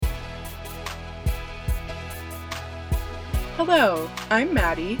Hello, I'm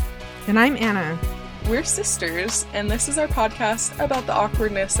Maddie. And I'm Anna. We're sisters, and this is our podcast about the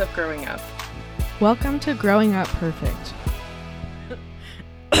awkwardness of growing up. Welcome to Growing Up Perfect.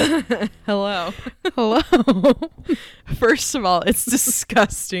 Hello. Hello. First of all, it's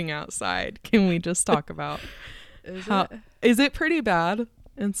disgusting outside. Can we just talk about is it pretty bad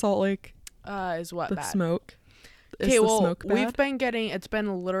in Salt Lake? Is what The bad? smoke. Okay, Is the well, smoke bad? we've been it's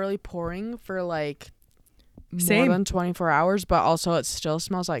been literally pouring for like Same. more than 24 hours, but also it still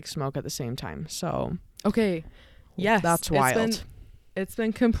smells like smoke at the same time. So, Okay. Yes. that's wild. It's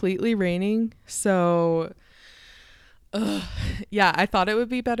been completely raining, so yeah, I thought it would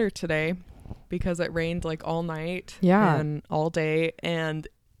be better today because it rained like all night and all day, and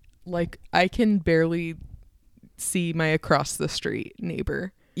like I can barely see my across the street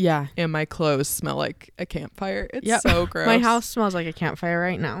neighbor. Yeah. And my clothes smell like a campfire. It's so gross. My house smells like a campfire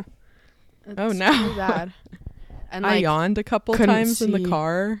right now. Oh, no. Pretty bad. And I yawned a couple times in the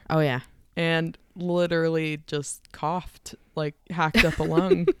car Oh, yeah. and literally just coughed, like hacked up a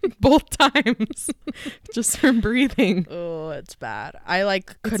lung both times just from breathing. Oh, it's bad. I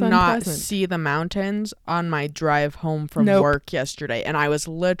could It's not unpleasant. see the mountains on my drive home from Nope. work yesterday. And I was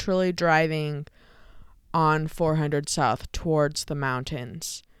literally driving on 400 South towards the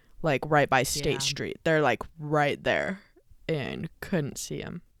mountains, like right by State Yeah. Street. They're like right there and couldn't see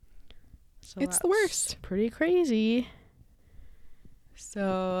them. So It's the that's worst. Pretty crazy.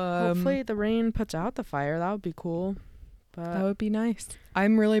 So Hopefully the rain puts out the fire. That would be cool. that But would be nice.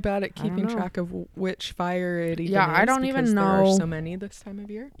 I'm really bad at I don't keeping know. track of which fire it even Yeah, is. I don't even because there know. are so many this time of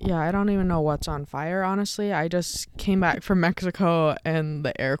year. yeah, I don't even know what's on fire, honestly. I just came back from Mexico and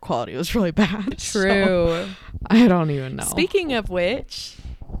the air quality was really bad. so True. I don't even know. Speaking of which,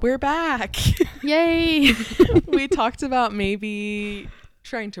 we're back. Yay! We talked about maybe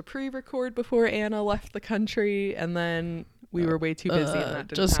trying to pre-record before Anna left the country, and then we were way too busy and that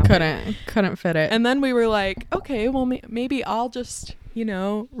didn't just happen. couldn't fit it. And then we were like, okay, well maybe I'll just,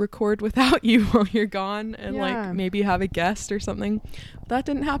 record without you while you're gone and Yeah. like maybe have a guest or something. That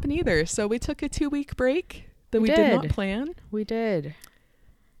didn't happen either. So we took a 2-week break that We we did not did. plan, We did.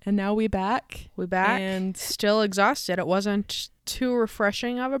 and now we back. We back And still exhausted. It wasn't too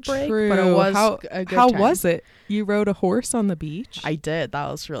refreshing of a break, True. but it was how, a good how time. was it? You rode a horse on the beach? I did. That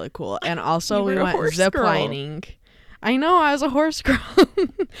was really cool. And also You we were a went horse zip girl. lining. I know, I was a horse girl.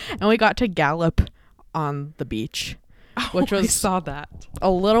 And we got to gallop on the beach, which I was saw that.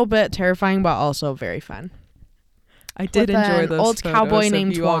 a little bit terrifying, but also very fun. I did With enjoy an those old photos cowboy of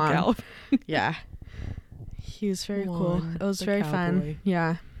named you all Juan. gallop- Yeah. He was very cool. Juan, It was the very cowboy. fun.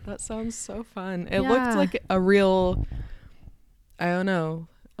 Yeah. That sounds so fun. It Yeah. looked like a real, I don't know,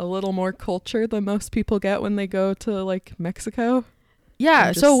 a little more culture than most people get when they go to like Mexico. Yeah,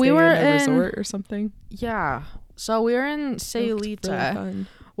 and just so we stay were in a in resort or something. Yeah. So we were in It looked Sayulita, really fun.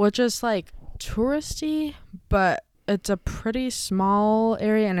 which is like touristy, but it's a pretty small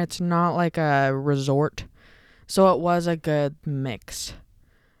area and it's not like a resort. So it was a good mix.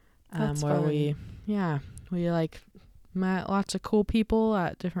 That's where fun. we like met lots of cool people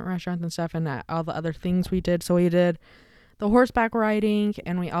at different restaurants and stuff, and at all the other things we did. So we did the horseback riding,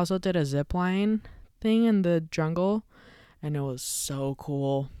 and we also did a zip line thing in the jungle, and it was so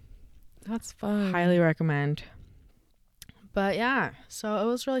cool. That's fun. Highly recommend. But yeah, so it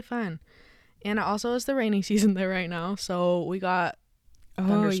was really fun. And it also is the rainy season there right now, so we got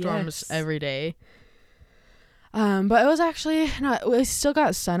thunderstorms every day. But it was actually not, we still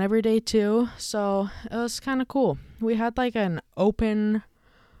got sun every day too, so it was kind of cool. We had like an open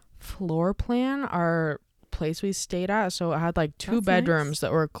floor plan, our place we stayed at, so it had like two That's bedrooms nice.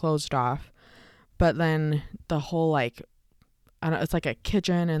 that were closed off, but then the whole like, I don't know, it's like a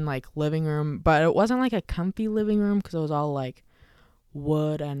kitchen and like living room, but it wasn't like a comfy living room because it was all like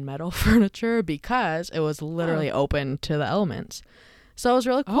wood and metal furniture because it was literally open to the elements. So it was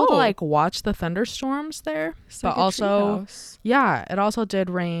really cool to Oh. like watch the thunderstorms there. It's but like a also- treehouse. Yeah, it also did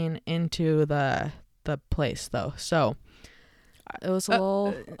rain into the place though. So it was a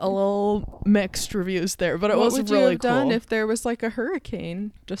little mixed reviews there, but it What was would you really have done cool. if there was like a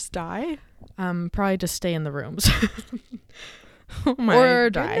hurricane? Just die? Probably just stay in the rooms. Oh my or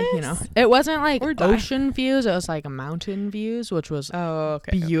die, goodness. It wasn't like Or die. ocean views, it was like mountain views, which was Oh,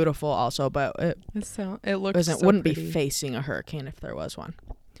 okay. beautiful also, but it It looks wouldn't be pretty. facing a hurricane if there was one.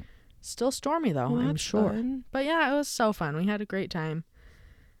 Still stormy though, Well, I'm that's sure. fun. But yeah, it was so fun. We had a great time.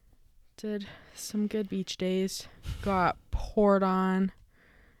 Did some good beach days. Got poured on.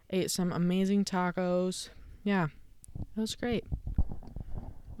 Ate some amazing tacos. Yeah. It was great.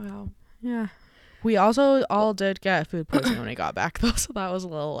 Wow. Yeah. We also all did get food poisoning when we got back though, so that was a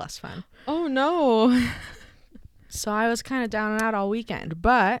little less fun. Oh no. So I was kind of down and out all weekend,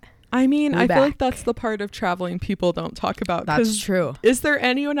 but I mean, I feel like that's the part of traveling people don't talk about. That's true. Is there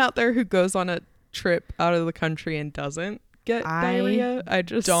anyone out there who goes on a trip out of the country and doesn't get diarrhea? I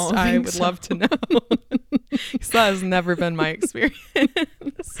would love to know. Because that has never been my experience.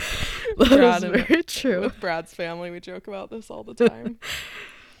 That is very true. With Brad's family, we joke about this all the time.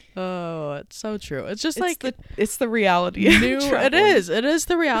 Oh, it's so true. It's just it's the reality. It is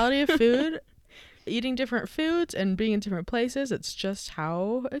the reality of food. Eating different foods and being in different places. It's just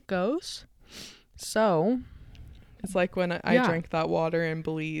how it goes. So it's like when I drank that water in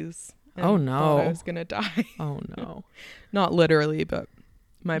Belize. Oh no, I was gonna die. Oh no. Not literally, but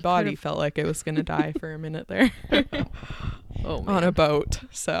my body felt like it was gonna die for a minute there. Oh man. On a boat.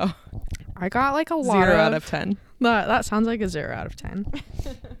 So I got like a lot 0 out of 10. That sounds like a 0 out of 10.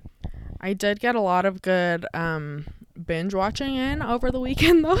 I did get a lot of good binge watching in over the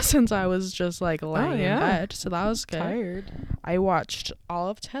weekend though, since I was just like laying in bed, so that was good. Tired. I watched all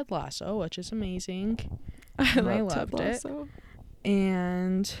of Ted Lasso, which is amazing. I loved it.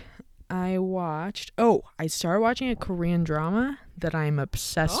 And I started watching a Korean drama that I'm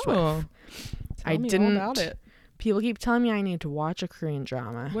obsessed with. Tell me all about it. People keep telling me I need to watch a Korean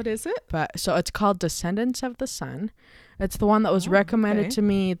drama. What is it? But so it's called Descendants of the Sun. It's the one that was recommended to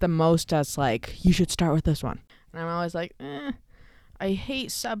me the most as like, you should start with this one. And I'm always like, I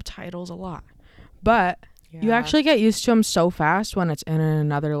hate subtitles a lot. But you actually get used to them so fast when it's in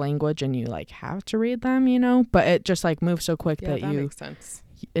another language and you like have to read them, you know? But it just like moves so quick that makes sense.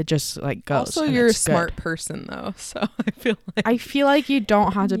 It just like goes. Also, you're a smart person though, so I feel like you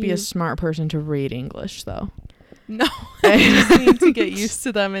don't have to be a smart person to read English though. No, I just need to get used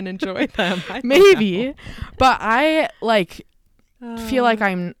to them and enjoy them. Maybe, but I like feel like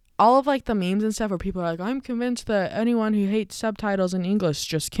I'm all of like the memes and stuff where people are like, I'm convinced that anyone who hates subtitles in English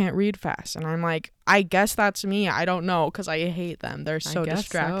just can't read fast, and I'm like, I guess that's me. I don't know, because I hate them. They're so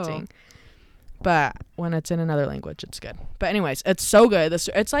distracting. So. But when it's in another language, it's good. But anyways, it's so good.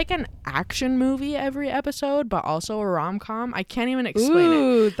 It's like an action movie every episode, but also a rom-com. I can't even explain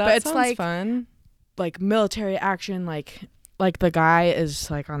it. That but it's sounds like fun. Like military action, like the guy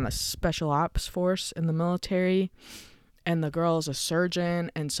is like on the special ops force in the military, and the girl is a surgeon,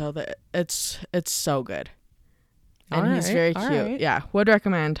 and so it's so good. And he's very cute. Right. Yeah, would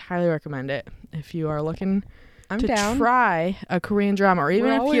recommend, highly recommend it if you are looking to try a Korean drama, or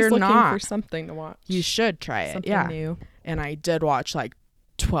even if you're not for something to watch. You should try it. Something new. And I did watch like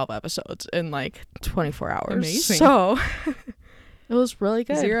 12 episodes in like 24 hours. Amazing. So it was really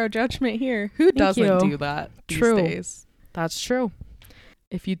good. Zero judgment here. Who doesn't do that these days? That's true.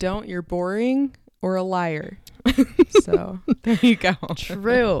 If you don't, you're boring or a liar. So there you go.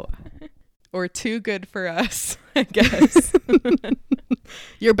 True. Or too good for us, I guess.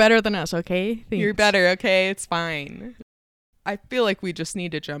 You're better than us, okay? Thanks. You're better, okay? It's fine. I feel like we just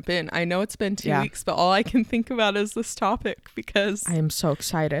need to jump in. I know it's been 2 weeks, but all I can think about is this topic because I am so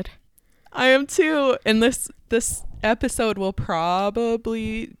excited. I am too. And this episode will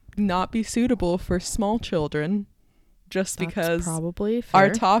probably not be suitable for small children just because probably fair. Our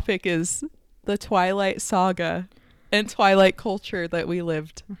topic is the Twilight saga and Twilight culture that we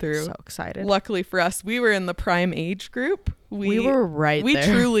lived through. So excited. Luckily for us, we were in the prime age group. We were right there. We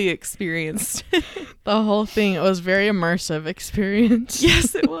truly experienced the whole thing. It was very immersive experience.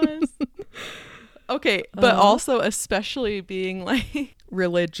 Yes, it was. Okay, but also especially being like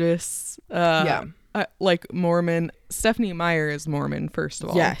religious, like Mormon. Stephanie Meyer is Mormon, first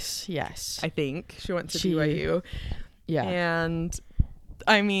of all. Yes. I think she went to BYU. Yeah. And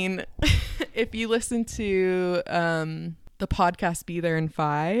I mean, if you listen to the podcast Be There in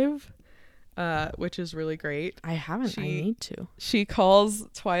 5, which is really great. I haven't. I need to. She calls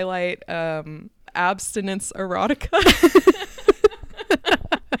Twilight abstinence erotica.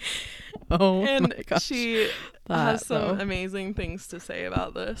 And my gosh. She has some amazing things to say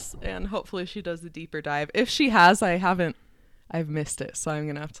about this, and hopefully she does a deeper dive. If she has, I've missed it, so I'm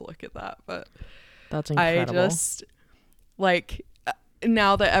gonna have to look at that. But that's incredible. I just like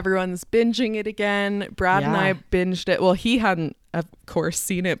now that everyone's binging it again. Brad and I binged it. Well, he hadn't, of course,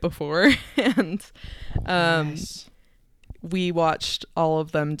 seen it before, and we watched all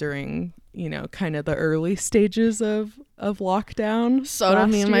of them during, kind of the early stages of lockdown. So did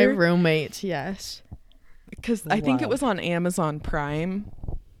me and my roommate. Yes, because I think it was on Amazon Prime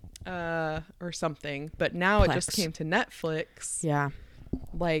or something, but now it just came to Netflix. Yeah,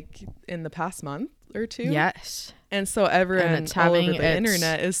 like in the past month or two. Yes. And so everyone all over the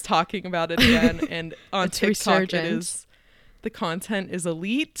internet is talking about it again, and on TikTok the content is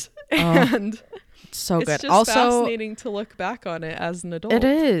elite, and it's so good. It's just also fascinating to look back on it as an adult. It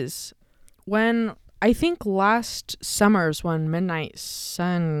is. When I think last summer's when Midnight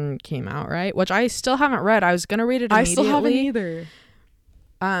Sun came out, right? Which I still haven't read. I was gonna read it immediately. I still haven't either.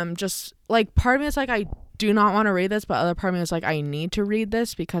 Just like part of me is like, I do not want to read this, but other part of me is like, I need to read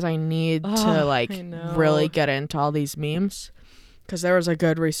this because I need to like really get into all these memes, because there was a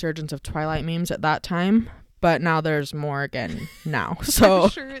good resurgence of Twilight memes at that time, but now there's more again now. So I'm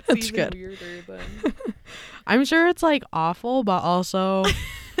sure it's even good. weirder than I'm sure it's like awful, but also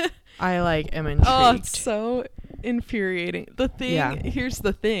I like am intrigued. Oh, it's so infuriating. Here's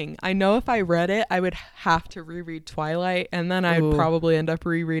the thing. I know if I read it, I would have to reread Twilight, and then I'd probably end up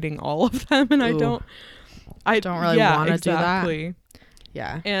rereading all of them, and I don't really want to do that.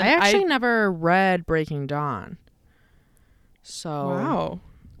 Yeah. And I actually never read Breaking Dawn. So wow.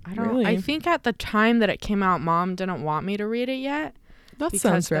 I don't really? I think at the time that it came out, Mom didn't want me to read it yet. That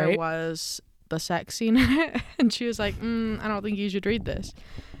sounds right. There was the sex scene in it, and she was like, I don't think you should read this.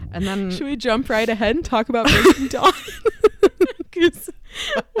 And then should we jump right ahead and talk about Breaking Dawn? Because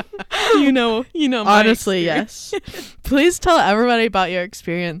you know honestly, yes. Please tell everybody about your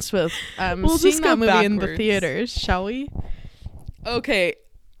experience with seeing that movie in the theaters, shall we? Okay,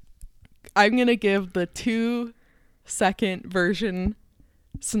 I'm gonna give the 2-second version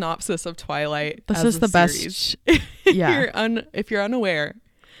synopsis of Twilight. This is the series. Best. Yeah. If you're unaware,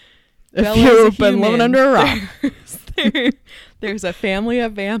 if you've been living under a rock, there's a family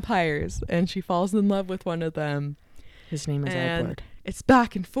of vampires, and she falls in love with one of them. His name is Edward. It's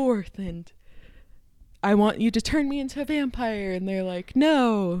back and forth, and I want you to turn me into a vampire, and they're like,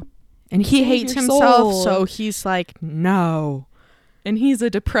 no. And he hates himself, so he's like, no. And he's a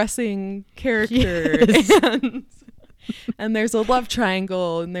depressing character. Yes. And there's a love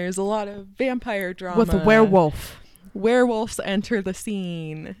triangle, and there's a lot of vampire drama. With a werewolf. Werewolves enter the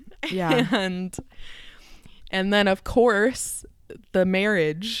scene. Yeah. And then, of course, the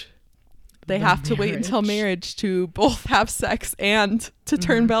marriage. They have to wait until marriage to both have sex and to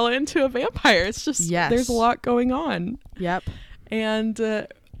turn Bella into a vampire. It's just, there's a lot going on. Yep. And the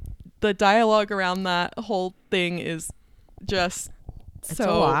dialogue around that whole thing is just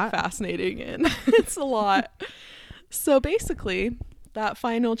so fascinating, and it's a lot. So basically, that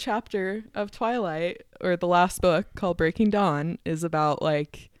final chapter of Twilight, or the last book called Breaking Dawn, is about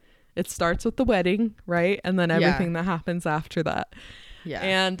like, it starts with the wedding, right? And then everything that happens after that. Yeah.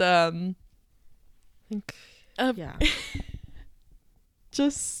 And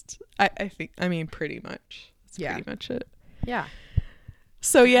just I think, I mean, pretty much. That's pretty much it. Yeah.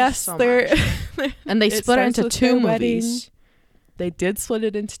 So yes, and they split it into 2 movies. They did split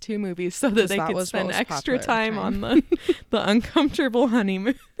it into 2 movies so that they could spend extra time on the uncomfortable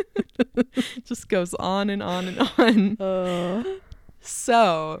honeymoon. Just goes on and on and on.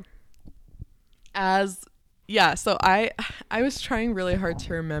 So I was trying really hard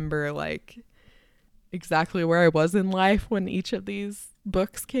to remember like exactly where I was in life when each of these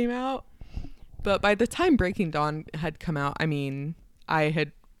books came out. But by the time Breaking Dawn had come out, I mean, I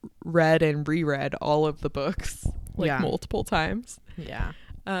had read and reread all of the books multiple times. Yeah.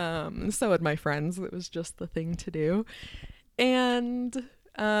 So had my friends. It was just the thing to do. And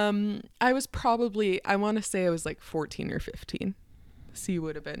I was probably, I want to say I was like 14 or 15. So you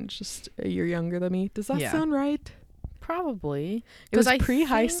would have been just a year younger than me. Does that sound right? Probably. It was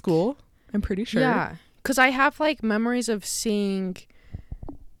pre-high school, I'm pretty sure. Yeah. Because I have like memories of seeing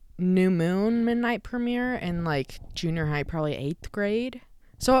New Moon midnight premiere in like junior high, probably 8th grade.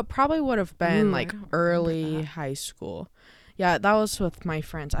 So it probably would have been like early high school. Yeah, that was with my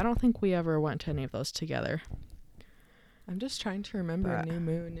friends. I don't think we ever went to any of those together. I'm just trying to remember New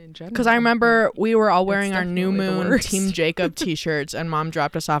Moon in general. Because I remember we were all wearing our New Moon Team Jacob t-shirts, and Mom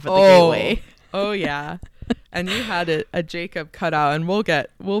dropped us off at the gateway. Oh yeah. And you had a Jacob cutout, and we'll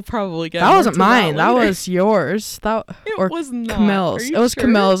probably get that wasn't mine. That was yours. It was not Camille's. It was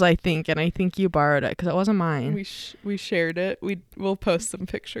Camille's, I think, and I think you borrowed it because it wasn't mine. We shared it. We'll post some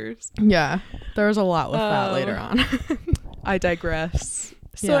pictures. Yeah, there was a lot with that later on. I digress.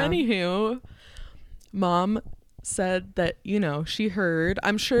 So anywho, Mom said that she heard.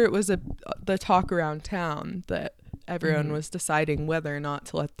 I'm sure it was the talk around town that everyone was deciding whether or not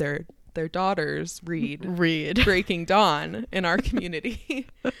to let their daughters read Breaking Dawn in our community.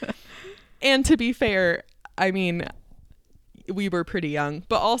 And to be fair, I mean, we were pretty young,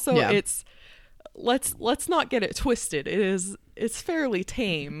 but also let's not get it twisted. It's fairly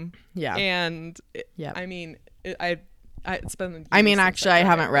tame. Yeah. And I mean, it's been I mean, actually, I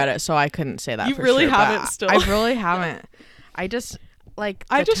haven't read it, so I couldn't say that. You really haven't still. I really haven't. I just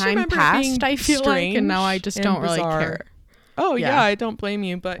time passed, I feel like, and now I just don't really care. Oh yeah, I don't blame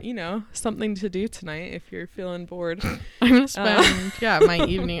you, but something to do tonight if you're feeling bored. I'm gonna spend my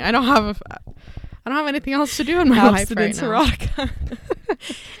evening. I don't have I don't have anything else to do in my life right now. Erotica.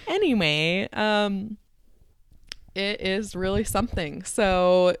 Anyway, it is really something.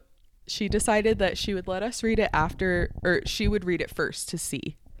 So she decided that she would let us read it after, or she would read it first to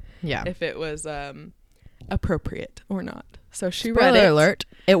see if it was appropriate or not. So she read it. Spoiler alert,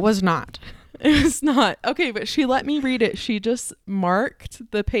 it was not. It was not. Okay, but she let me read it. She just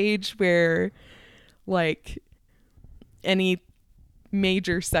marked the page where, like, any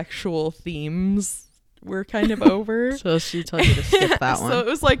major sexual themes were kind of over. So she told you to skip that one. So it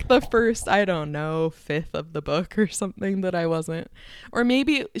was like the first, I don't know, fifth of the book or something that I wasn't. Or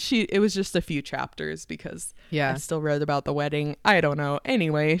maybe it was just a few chapters because I still read about the wedding. I don't know.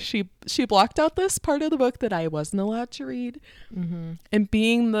 Anyway, she blocked out this part of the book that I wasn't allowed to read. Mm-hmm. And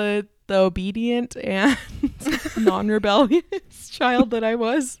being the obedient and non-rebellious child that I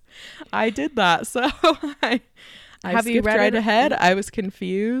was, I did that. So I have you read right it ahead. I was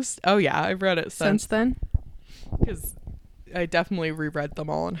confused. Oh yeah, I've read it since then, because I definitely reread them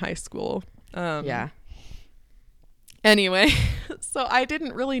all in high school. Anyway, so I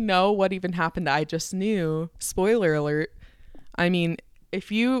didn't really know what even happened. I just knew, spoiler alert, I mean,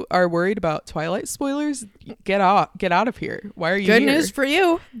 if you are worried about Twilight spoilers, get out of here. Why are you Good here? news for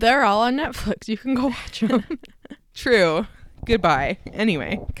you, they're all on Netflix. You can go watch them. True. Goodbye.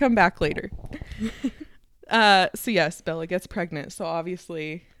 Anyway, come back later. So yes, Bella gets pregnant. So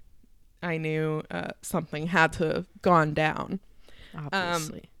obviously I knew something had to have gone down.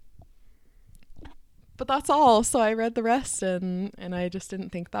 Obviously. But that's all. So I read the rest and I just didn't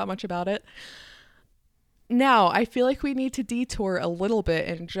think that much about it. Now, I feel like we need to detour a little bit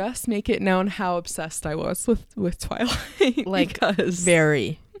and just make it known how obsessed I was with Twilight. Like, because,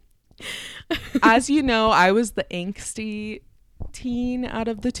 very. As you know, I was the angsty teen out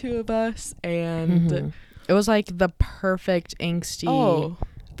of the two of us, and it was like the perfect angsty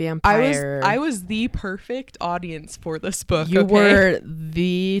vampire. I was the perfect audience for this book. You were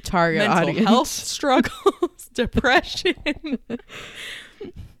the target Mental audience. Health struggles, depression,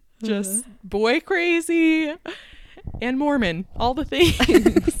 just boy crazy, and Mormon. All the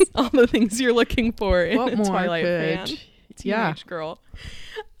things, all the things you're looking for in a Twilight fan. Teenage girl.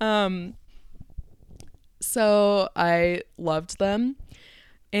 So I loved them.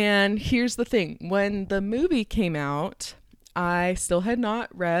 And here's the thing. When the movie came out, I still had not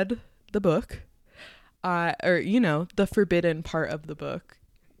read the book. Or, the forbidden part of the book.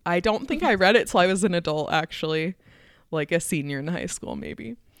 I don't think I read it till I was an adult, actually. Like a senior in high school,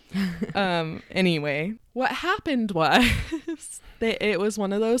 maybe. Anyway, what happened was it was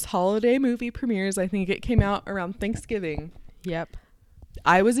one of those holiday movie premieres. I think it came out around Thanksgiving. Yep.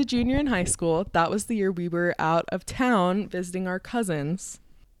 I was a junior in high school. That was the year we were out of town visiting our cousins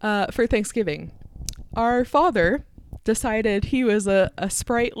for Thanksgiving. Our father decided he was a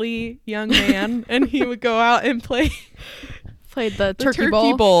sprightly young man and he would go out and played the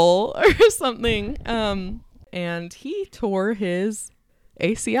turkey bowl or something. And he tore his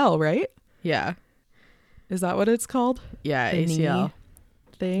ACL, right? Yeah. Is that what it's called? Yeah, the ACL.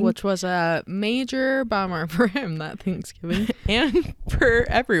 Thing. Which was a major bummer for him that Thanksgiving. And for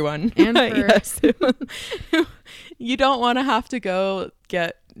everyone. And for yes. You don't want to have to go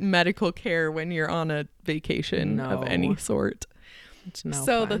get medical care when you're on a vacation of any sort. It's no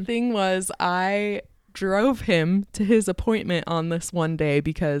so fun. The thing was, I drove him to his appointment on this one day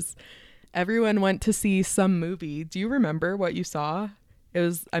because everyone went to see some movie. Do you remember what you saw? It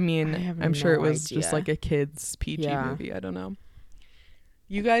was, I'm sure it was just like a kid's PG movie. I don't know.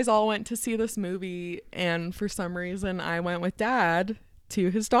 You guys all went to see this movie, and for some reason I went with Dad to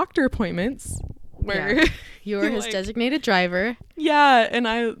his doctor appointments where you were his designated driver. Yeah, and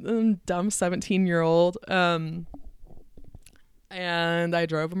I'm dumb 17-year-old. And I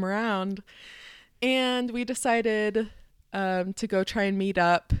drove him around, and we decided to go try and meet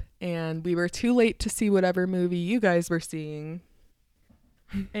up, and we were too late to see whatever movie you guys were seeing.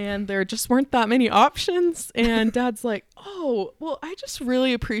 And there just weren't that many options. And Dad's like, oh, well, I just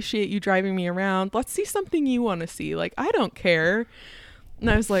really appreciate you driving me around. Let's see something you want to see. Like, I don't care.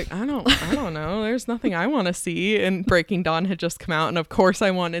 And I was like, I don't know. There's nothing I want to see. And Breaking Dawn had just come out. And of course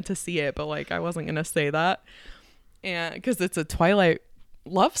I wanted to see it, but like, I wasn't going to say that. And because it's a Twilight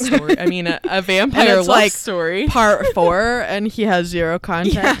love story. I mean, a vampire love story. Part 4, and he has zero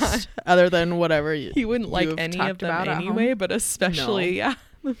context other than whatever he wouldn't like any of them anyway, but especially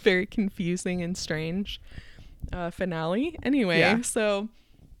the very confusing and strange finale. Anyway, so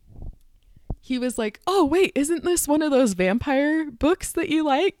he was like, "Oh wait, isn't this one of those vampire books that you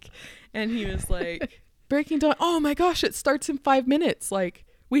like?" And he was like, "Breaking Dawn. Oh my gosh, it starts in 5 minutes. Like,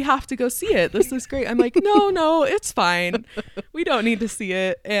 we have to go see it. This is great." I'm like, no, it's fine. We don't need to see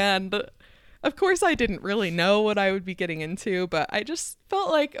it. And Of course, I didn't really know what I would be getting into, but I just felt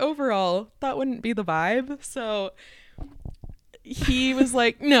like overall that wouldn't be the vibe. So he was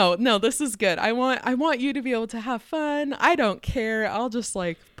like, no, this is good. I want you to be able to have fun. I don't care. I'll just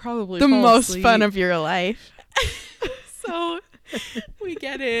like probably The fall most asleep. fun of your life. So we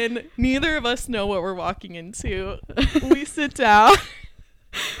get in. Neither of us know what we're walking into. We sit down.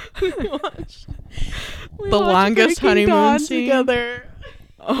 We watch The longest Breaking honeymoon Dawn scene together.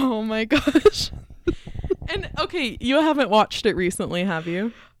 Oh my gosh. And okay, you haven't watched it recently, have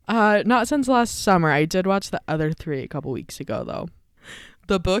you? Not since last summer. I did watch the other 3 a couple weeks ago though.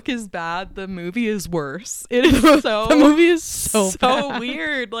 The book is bad. The movie is worse. It is so The movie is so bad.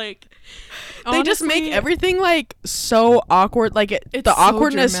 weird. Like They just make honestly, everything like so awkward. Like It's the so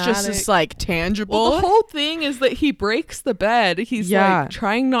awkwardness just dramatic. is like tangible. Well, the whole thing is that he breaks the bed. He's Yeah. like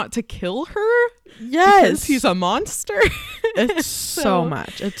trying not to kill her. yes, Because he's a monster. it's so So,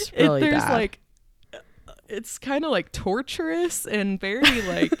 much. It's really there's bad. like, it's kind of like torturous and very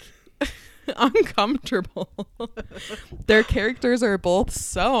like uncomfortable. Their characters are both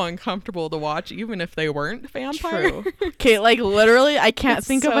so uncomfortable to watch, even if they weren't vampire. True. Okay, like literally, I can't It's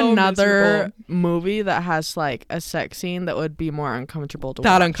think of so another miserable. movie that has like a sex scene that would be more uncomfortable to watch.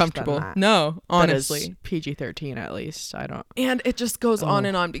 That than uncomfortable. that. No, That is honestly. PG-13 at least. I don't. And it just goes on Oh.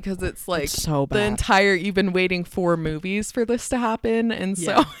 and on because it's like It's so the bad. entire, you've been waiting 4 movies for this to happen. And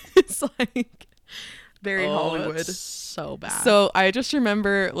so Yeah. it's like very Oh, Hollywood. it's so bad. So I just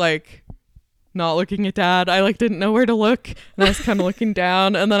remember like not looking at Dad. I like didn't know where to look, and I was kind of looking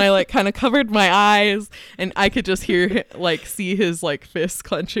down, and then I like kind of covered my eyes, and I could just see his like fists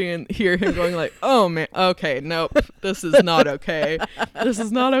clenching and hear him going like, "Oh man, okay, nope, this is not okay. This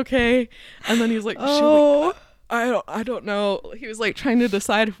is not okay." And then he's like, oh, I don't know. He was like trying to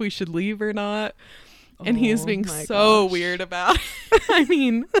decide if we should leave or not. And he was Oh being my so gosh. weird about it. I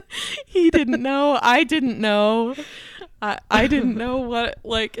mean, he didn't know. I didn't know. I didn't know what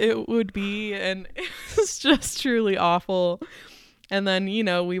like it would be, and it was just truly awful. And then, you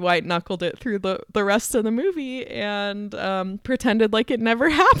know, we white knuckled it through the rest of the movie and pretended like it never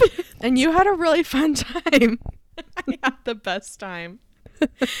happened. and you had a really fun time. I had the best time.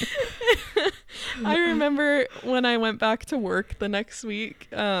 I remember when I went back to work the next week,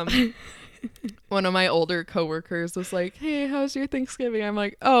 one of my older coworkers was like, "Hey, how's your Thanksgiving?" I'm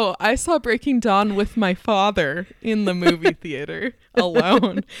like, "Oh, I saw Breaking Dawn with my father in the movie theater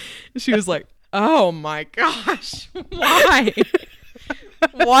alone." She was like, "Oh my gosh, why?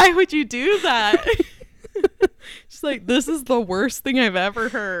 Why would you do that?" She's like, "This is the worst thing I've ever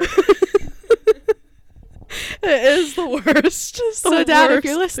heard." It is the worst. So, Dad, if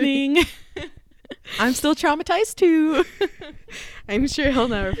you're listening, I'm still traumatized too. I'm sure he'll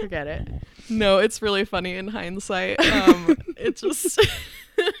never forget it. No, it's really funny in hindsight. It's just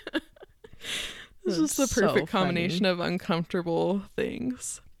it's just the That's so perfect combination of uncomfortable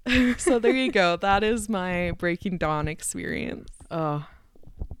things. So there you go. That is my Breaking Dawn experience. Oh,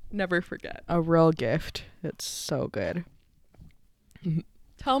 Never forget. a real gift. It's so good.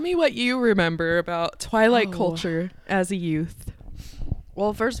 Tell me what you remember about Twilight Oh. culture as a youth.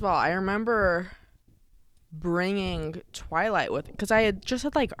 Well, first of all, I remember bringing Twilight with, because I had just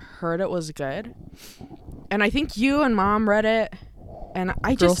like heard it was good, and I think you and Mom read it, and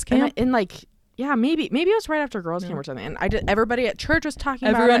I Girls just Camp? and like yeah, maybe it was right after Girls Camp or something, and I did. Everybody at church was talking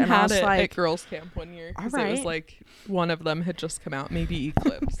about Everyone it, and I had was it like, at girls' camp one year because All it was right. like one of them had just come out, maybe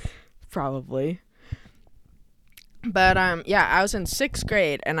Eclipse. probably. But yeah, I was in 6th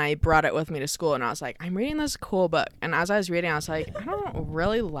grade and I brought it with me to school, and I was like, I'm reading this cool book. And as I was reading, I was like, I don't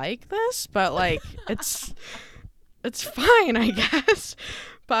really like this, but like it's fine, I guess.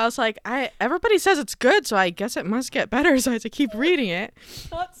 But I was like, everybody says it's good, so I guess it must get better, so I had to keep reading it.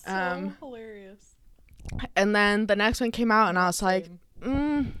 That's so hilarious. And then the next one came out and I was like,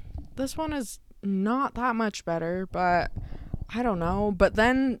 this one is not that much better, but I don't know. But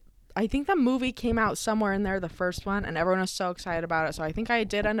then I think the movie came out somewhere in there, the first one, and everyone was so excited about it. So I think I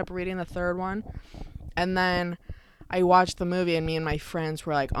did end up reading the 3rd one. And then I watched the movie, and me and my friends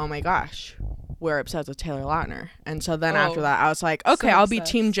were like, oh my gosh, we're obsessed with Taylor Lautner. And so then after that, I was like, okay, so I'll be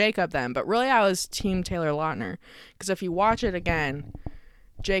obsessed. Team Jacob then. But really, I was Team Taylor Lautner. Because if you watch it again,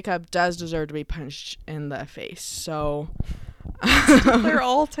 Jacob does deserve to be punched in the face. So They're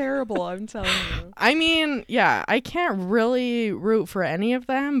all terrible, I'm telling you. I mean, yeah, I can't really root for any of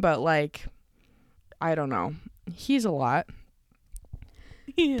them, but like, I don't know. He's a lot.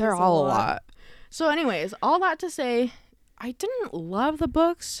 They're all a lot. So anyways, all that to say, I didn't love the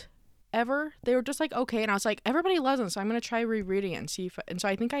books ever. They were just like, okay. And I was like, everybody loves them, so I'm going to try rereading it and see if, and so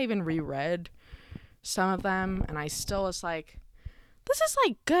I think I even reread some of them, and I still was like, this is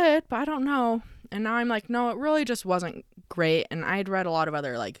like good, but I don't know. And now I'm like, no, it really just wasn't great. And I'd read a lot of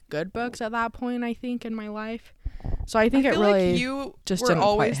other like good books at that point, I think, in my life. So I think it really like you just were didn't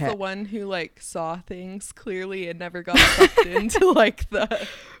always quite hit. the one who like saw things clearly and never got sucked into like the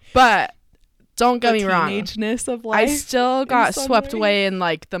But don't get me wrong, teenageness of life. I still got some swept way. away in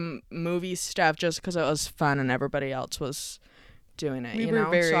like the movie stuff just because it was fun and everybody else was doing it. We you were know,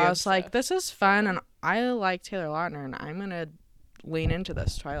 very so I was like, obsessed. this is fun, and I like Taylor Lautner, and I'm gonna lean into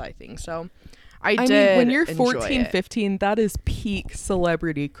this Twilight thing. So I did. mean, when you're enjoy 14, it. 15, that is peak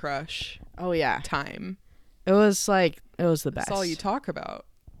celebrity crush Oh yeah, time. it was like it was the best. That's all you talk about.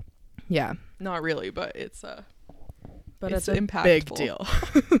 Yeah, Not really, but it's but it's it's a impactful. big deal.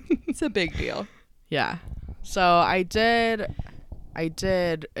 It's a big deal. Yeah. So I did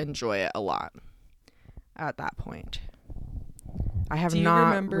enjoy it a lot at that point. I have Do you not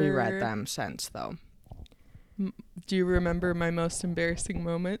remember- reread them since, though. Do you remember my most embarrassing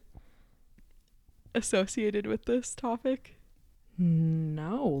moment associated with this topic?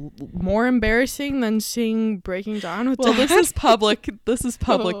 No. More embarrassing than seeing Breaking Dawn with Well, Dad? this is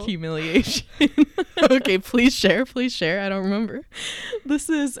public Oh. humiliation. Okay, please share. I don't remember. This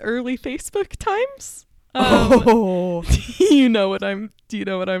is early Facebook times. Oh. Do you know what I'm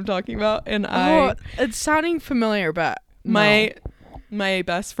talking about? And It's sounding familiar, but my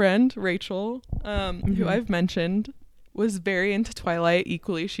best friend Rachel, who Mhm. I've mentioned, was very into Twilight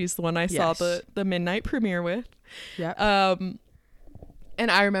equally. She's the one I saw Yes. the midnight premiere with. Yeah. And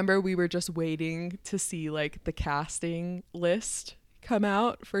I remember we were just waiting to see like the casting list come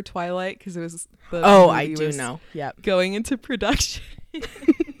out for Twilight because it was I movie do was know. Yep. going into production.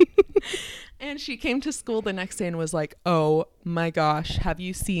 And she came to school the next day and was like, "Oh my gosh, have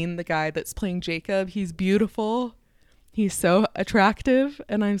you seen the guy that's playing Jacob? He's beautiful. He's so attractive."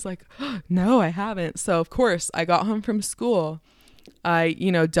 And I was like, "No, I haven't." So of course I got home from school. I,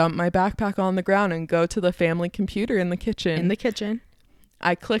 dump my backpack on the ground and go to the family computer in the kitchen. In the kitchen.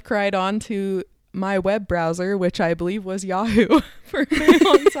 I click right on to my web browser, which I believe was Yahoo for a very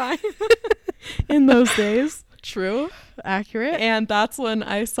long time in those days. True. Accurate. And that's when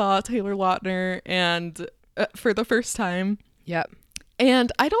I saw Taylor Lautner and for the first time. Yep.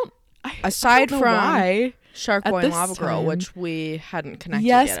 And Aside don't know from why. Shark At Boy and this Lava Girl, time- which we hadn't connected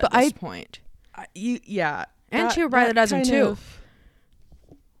Yes, yet but at this point. Yeah. And that- Cheetah by the that Dozen kind too. of-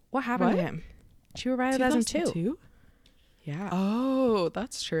 What happened to What? him? Cheetah by the Dozen too. 2002? Yeah. Oh,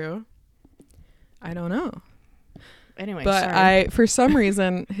 that's true. I don't know. Anyway, But sorry. for some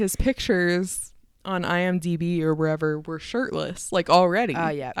reason, his pictures on IMDb or wherever were shirtless, like already.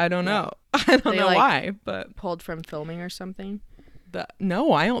 Yeah. I don't Yeah. know. I don't They, know like- why, but pulled from filming or something.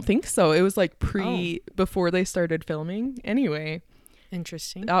 no, I don't think so. It was like before they started filming. Anyway,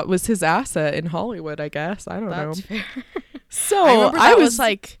 Interesting. that was his asset in Hollywood, I guess. I don't know. That's fair. So I remember that was was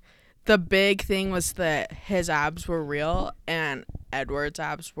like the big thing was that his abs were real and Edward's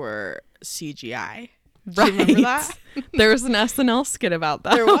abs were CGI. Do you remember that? There was an SNL skit about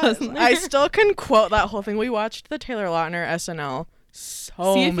that. There was. Wasn't there? I still can quote that whole thing. We watched the Taylor Lautner SNL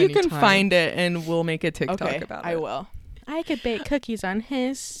so See if many you can times. find it, and we'll make a TikTok Okay, about it. I will. I could bake cookies on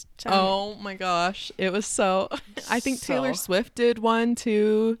his tummy. Oh my gosh, it was so. I think Taylor So- Swift did one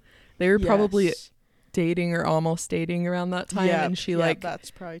too. They were probably Yes. dating or almost dating around that time, and she like that's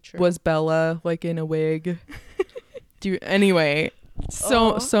probably true. was Bella like in a wig. Anyway,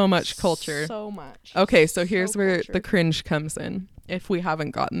 so much culture. So much. Okay, so here's where culture. the cringe comes in, if we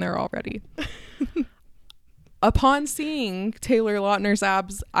haven't gotten there already. Upon seeing Taylor Lautner's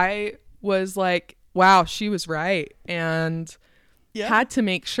abs, I was like, wow, she was right. And had to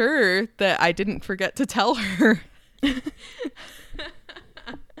make sure that I didn't forget to tell her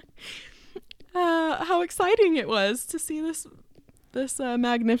how exciting it was to see this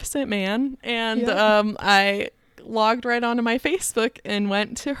magnificent man. And I logged right onto my Facebook and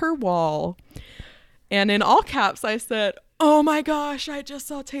went to her wall. And in all caps, I said, "Oh my gosh, I just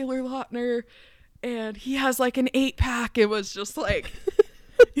saw Taylor Lautner and he has like an 8-pack. It was just like,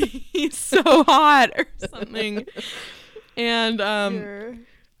 he's so hot or something." And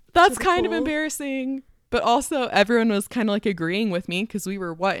that's kind of embarrassing. But also everyone was kind of like agreeing with me because we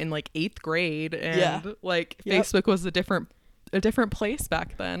were in like 8th grade and like Facebook was a different place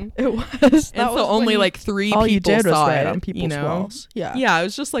back then. It was. And so only like 3 all you people did was saw write it on people's walls. Yeah. Yeah, it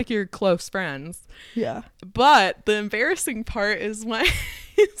was just like your close friends. Yeah. But the embarrassing part is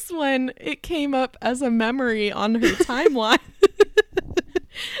when it came up as a memory on her timeline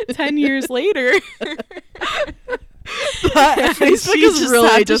 10 years later. Facebook She is just really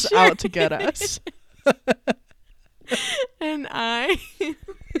had to just share out to get us. And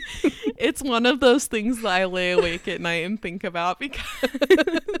it's one of those things that I lay awake at night and think about, because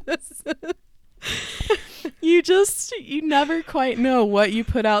you never quite know what you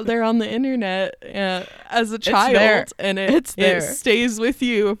put out there on the internet as a child, and it stays with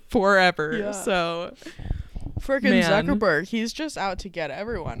you forever. Yeah. So freaking Zuckerberg, he's just out to get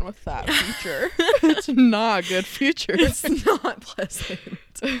everyone with that future. It's not a good future. It's not pleasant.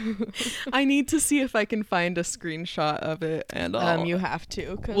 I need to see if I can find a screenshot of it, and you have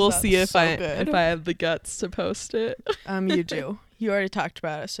to. We'll see if I have the guts to post it. You do. You already talked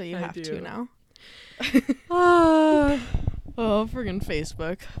about it, so you have to now. Oh, friggin'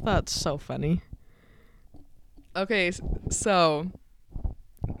 Facebook. That's so funny. Okay, so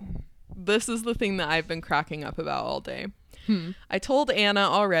this is the thing that I've been cracking up about all day. I told Anna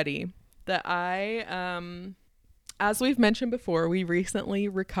already that as we've mentioned before, we recently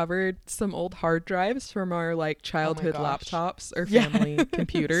recovered some old hard drives from our like childhood laptops or family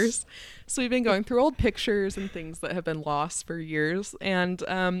computers. So we've been going through old pictures and things that have been lost for years. And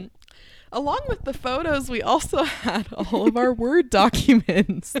along with the photos, we also had all of our Word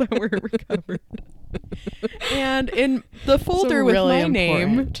documents that were recovered. And in the folder with my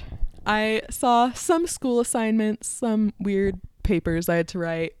name, I saw some school assignments, some weird papers I had to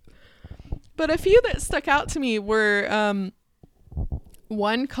write. But a few that stuck out to me were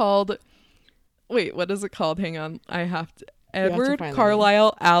one called, wait, what is it called? Hang on. I have to. Edward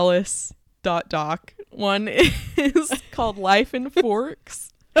Carlisle Alice ... One is called Life in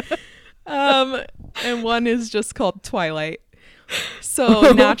Forks. And one is just called Twilight.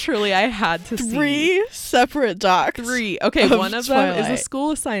 So naturally I had to see 3 separate docs. 3. Okay, one of them is a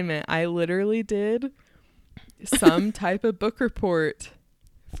school assignment. I literally did some type of book report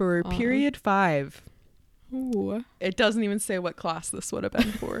for period 5. Ooh. It doesn't even say what class this would have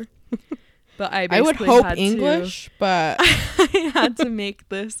been for. But I basically would hope English, but I had to make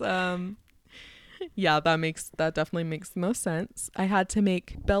this yeah, that definitely makes the most sense. I had to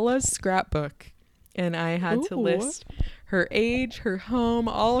make Bella's scrapbook, and I had to list her age, her home,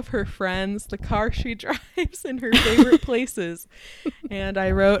 all of her friends, the car she drives, and her favorite places. And I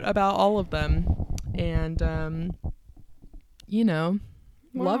wrote about all of them, and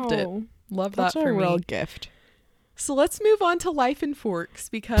loved it. Loved that for me. That's a real gift. So let's move on to Life in Forks,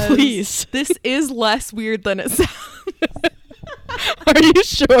 because this is less weird than it sounds. Are you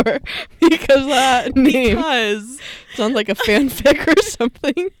sure? Because that name sounds like a fanfic or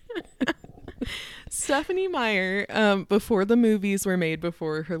something. Stephenie Meyer, before the movies were made,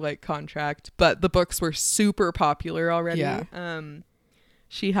 before her like contract, but the books were super popular already. Yeah.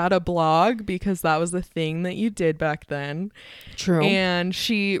 She had a blog because that was the thing that you did back then. True. And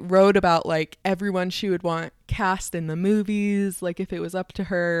she wrote about like everyone she would want cast in the movies, like if it was up to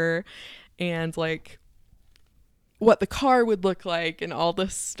her, and like what the car would look like and all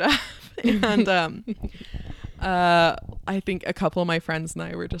this stuff. And I think a couple of my friends and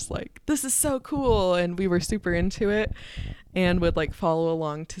I were just like, this is so cool, and we were super into it and would like follow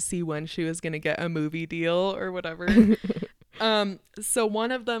along to see when she was going to get a movie deal or whatever. So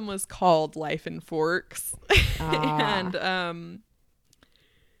one of them was called Life in Forks. And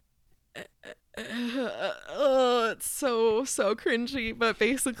it's so cringy, but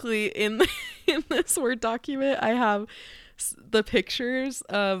basically in this Word document I have the pictures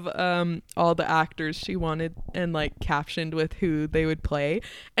of all the actors she wanted, and like captioned with who they would play,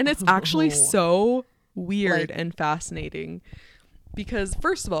 and it's actually so weird and fascinating, because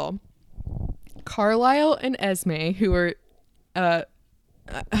first of all, Carlisle and Esme, who are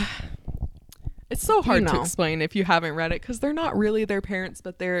it's so hard to explain if you haven't read it, because they're not really their parents,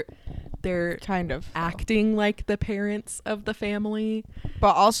 but they're kind of acting like the parents of the family.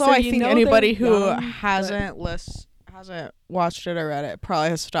 But also, so I think anybody who hasn't watched it or read it probably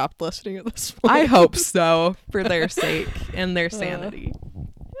has stopped listening at this point. I hope so, for their sake and their sanity.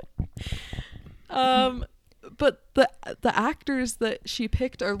 But the actors that she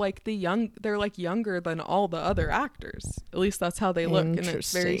picked are like they're like younger than all the other actors. At least that's how they look, and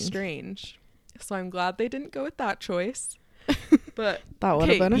it's very strange. So I'm glad they didn't go with that choice. But that would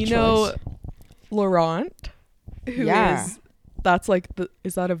have been a choice. You know, Laurent, who is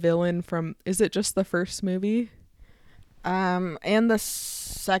that a villain from? Is it just the first movie? And the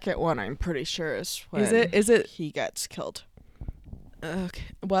second one, I'm pretty sure is when is it he gets killed. Okay.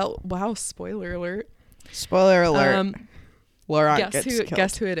 Well, wow. Spoiler alert. Spoiler alert. Laurent gets killed.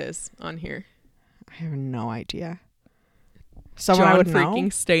 Guess who it is on here? I have no idea. Someone I would freaking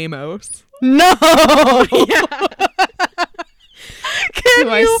Stamos. No. Yeah. Can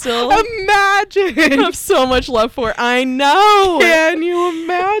you imagine? I have so much love for it. I know. Can you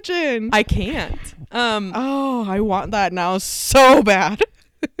imagine? I can't. I want that now so bad.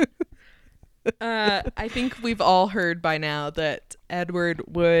 I think we've all heard by now that Edward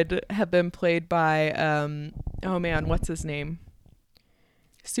would have been played by oh man, what's his name?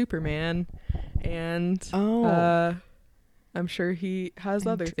 Superman. And I'm sure he has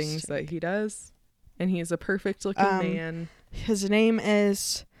other things that he does. And he's a perfect looking man. His name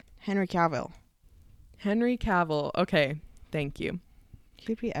is Henry Cavill. Henry Cavill. Okay, thank you.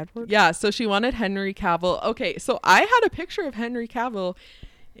 Could be Edward? Yeah, so she wanted Henry Cavill. Okay, so I had a picture of Henry Cavill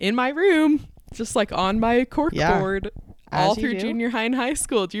in my room, just like on my corkboard, all through junior high and high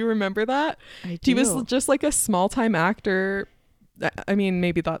school. Do you remember that? I do. He was just like a small time actor. I mean,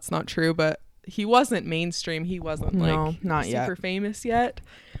 maybe that's not true, but he wasn't mainstream. He wasn't not super yet. famous yet.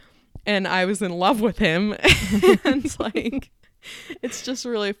 And I was in love with him. And like, it's just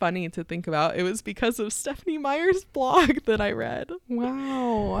really funny to think about. It was because of Stephenie Meyer's blog that I read.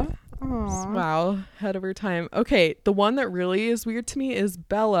 Wow. Aww. Wow, ahead of her time. Okay, the one that really is weird to me is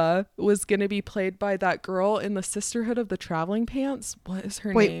Bella was going to be played by that girl in the Sisterhood of the Traveling Pants. What is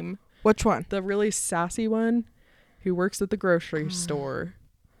her name? Which one? The really sassy one who works at the grocery store.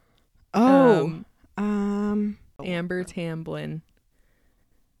 Oh. Amber Tamblyn.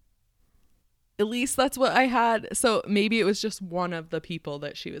 At least that's what I had. So maybe it was just one of the people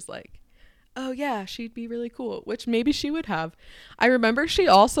that she was like, oh yeah, she'd be really cool, which maybe she would have. I remember she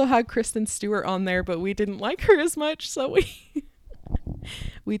also had Kristen Stewart on there, but we didn't like her as much, so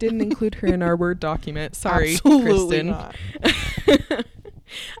we didn't include her in our Word document. Sorry, absolutely Kristen. Not.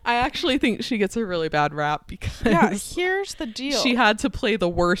 I actually think she gets a really bad rap because here's the deal. She had to play the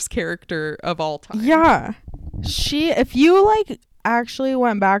worst character of all time. Yeah. If you like actually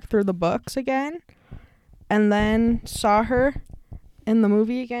went back through the books again and then saw her in the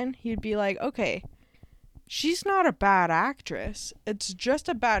movie again, you'd be like, okay, she's not a bad actress. It's just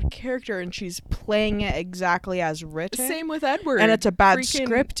a bad character and she's playing it exactly as written. Same with Edward. And it's a bad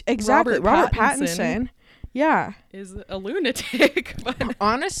script. Exactly. Robert Pattinson. Yeah. Is a lunatic. But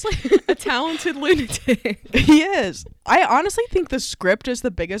honestly. A talented lunatic. He is. I honestly think the script is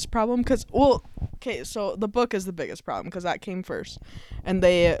the biggest problem because, okay, so the book is the biggest problem because that came first. And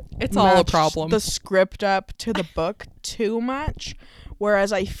it's all a problem. The script up to the book too much.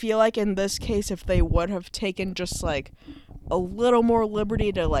 Whereas I feel like in this case, if they would have taken just like a little more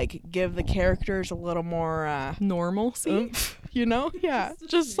liberty to like give the characters a little more normalcy, you know? Yeah.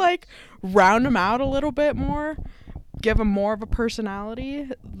 Just like round them out a little bit more, give them more of a personality,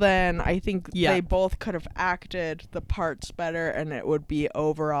 then I think they both could have acted the parts better and it would be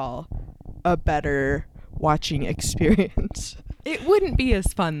overall a better watching experience. It wouldn't be as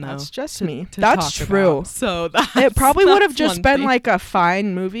fun though. That's just me. That's true. About. So it probably would have just been like a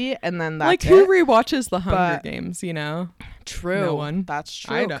fine movie and then that's like who rewatches the Hunger Games, you know? True. No one. That's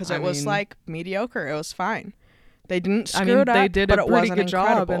true because it was like mediocre. It was fine. They didn't screw it up. They did a pretty good job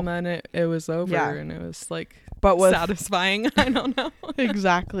incredible. and then it was over and it was like with satisfying. I don't know.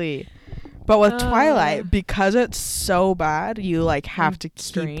 Exactly. But with Twilight, because it's so bad, you like have to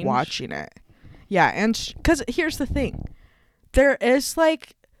keep watching it. Yeah, and because here's the thing. There is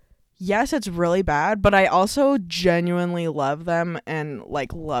like, yes, it's really bad, but I also genuinely love them and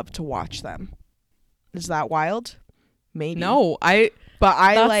like love to watch them. Is that wild? Maybe. No,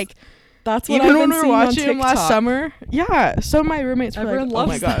 that's what even when we were watching them last summer. Yeah, some of my roommates were like, "Oh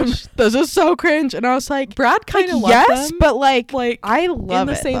my gosh, this is so cringe," and I was like, "Brad kind of loves them, but like I love in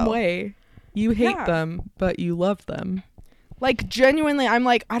the it, same though. way. You hate them, but you love them." Like genuinely, I'm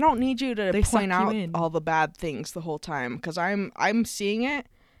like, I don't need you to point out all the bad things the whole time because I'm seeing it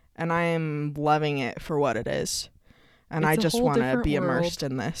and I'm loving it for what it is, and I just want to be immersed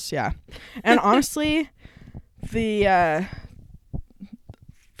in this. Yeah, and honestly, the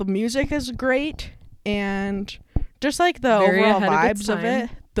music is great and just like the overall vibes of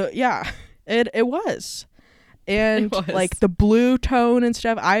it. It was. And like the blue tone and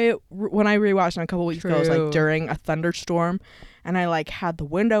stuff. When I rewatched it a couple weeks ago, it was like during a thunderstorm, and I like had the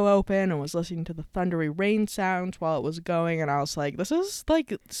window open and was listening to the thundery rain sounds while it was going, and I was like, this is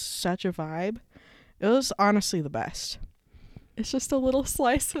like such a vibe. It was honestly the best. It's just a little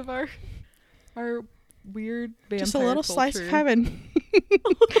slice of our weird vampire just a little culture. Slice of heaven. A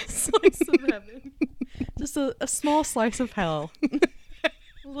little slice of heaven. Just a small slice of hell.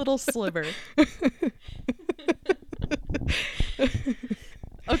 A little sliver.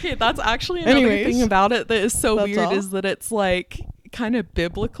 Okay, that's actually another thing about it that is so weird is that it's like kind of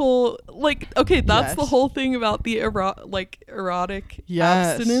biblical. Like, okay, that's the whole thing about the erotic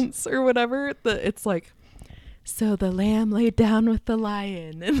abstinence or whatever. That it's like, so the lamb laid down with the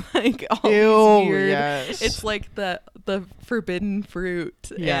lion and like all these weird. Yes. It's like the forbidden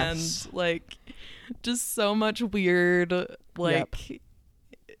fruit and like just so much weird like. Yep.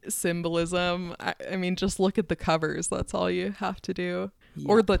 symbolism. I mean, just look at the covers. That's all you have to do. Yep.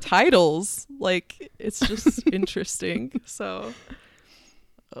 Or the titles. Like, it's just interesting. So.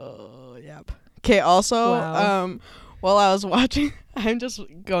 Oh, yep. Okay, also, Wow. while I was watching, I'm just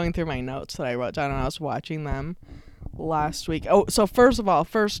going through my notes that I wrote down when I was watching them last week. Oh, so first of all,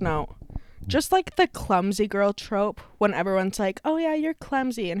 first note, just like the clumsy girl trope when everyone's like, oh yeah, you're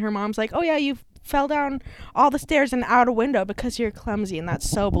clumsy, and her mom's like, oh yeah, you fell down all the stairs and out a window because you're clumsy, and that's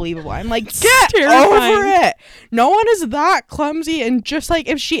so believable. I'm like, get over it. No one is that clumsy, and just like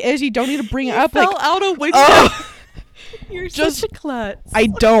if she is, you don't need to bring it up. Fell Like, out a window. oh, You're just- such a klutz. I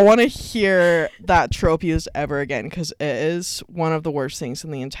don't want to hear that trope used ever again because it is one of the worst things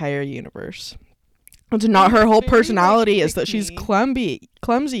in the entire universe. It's not her whole Very, personality like, is that she's pick-me.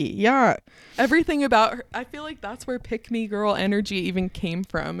 clumsy. Yeah, Everything about her, I feel like that's where pick me girl energy even came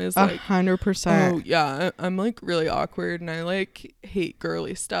from, is like, 100%. oh yeah, I'm like really awkward and I like hate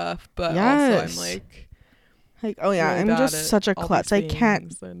girly stuff, but Yes. also I'm like, Like, oh yeah, really I'm bad just at such a all klutz. these I can't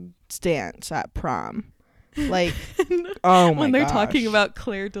things. And dance at prom. Like, oh my when they're gosh. talking about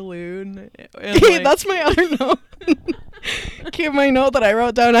Claire de Lune, and Okay, like, that's my other note. Okay, my note that I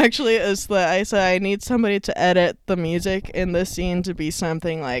wrote down actually is that I said I need somebody to edit the music in this scene to be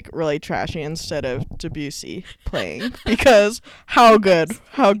something like really trashy instead of Debussy playing, because how good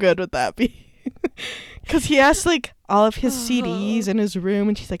would that be? Because he has like all of his CDs in his room,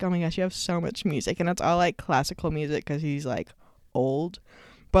 and she's like, oh my gosh, you have so much music, and it's all like classical music because he's like old.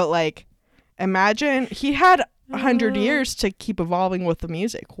 But like, imagine he had 100 years to keep evolving with the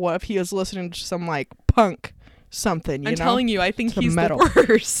music. What if he was listening to some like punk something, I'm telling you, I think To he's metal. the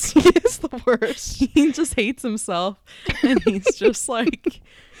worst. He is the worst. He just hates himself, and he's just like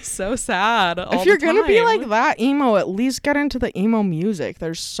so sad all If you're the gonna be time. like that emo, at least get into the emo music.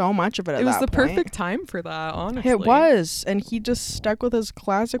 There's so much of it at it was that the point. perfect time for that, honestly. It was, and he just stuck with his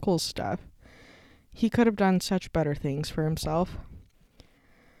classical stuff. He could have done such better things for himself.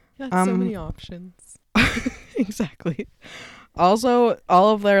 He had so Um, many options. Exactly. Also, all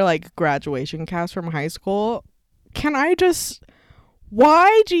of their like graduation cast from high school.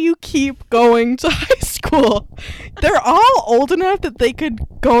 Why do you keep going to high school? They're all old enough that they could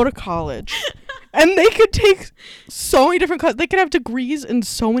go to college. And they could take so many different classes. They could have degrees in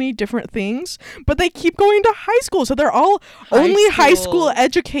so many different things, but they keep going to high school. So they're all only high school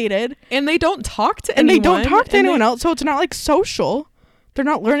educated, And they don't talk to and anyone. they don't talk to and anyone else. So it's not like social. They're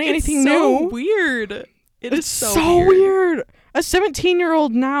not learning anything It's so new. weird. It's so weird. A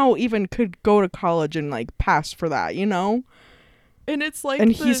 17-year-old now even could go to college and like pass for that, you know? And it's like,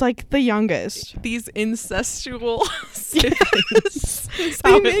 And he's like the youngest. these incestual siblings. is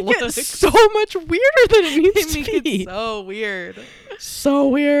They how make it looks. so much weirder than it needs They to make be. it so weird. So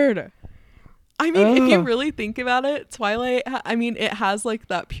weird. I mean, if you Ugh. really think about it, Twilight, I mean, it has like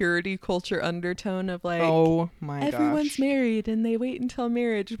that purity culture undertone of like, Oh my everyone's gosh. married and they wait until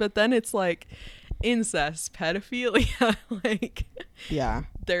marriage, but then it's like incest, pedophilia, like Yeah.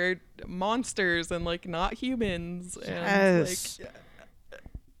 they're monsters and like not humans. Yes. And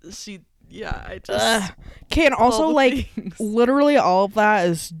like, I just. Ugh. Okay, and also all the like things. literally all of that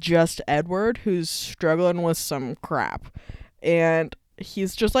is just Edward who's struggling with some crap. And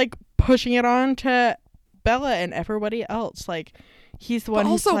he's just like pushing it on to Bella and everybody else. Like he's the one But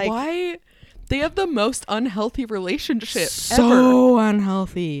who's also, like why they have the most unhealthy relationship ever, so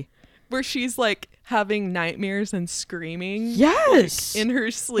unhealthy. where she's like having nightmares and screaming, Yes. in her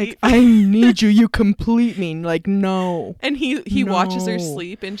Like, sleep. I need you. You complete me. Like, no. And he watches her No.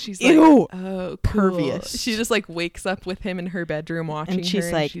 sleep, and she's like, Ew. "Oh, cool." Pervious. She just like wakes up with him in her bedroom watching she's her,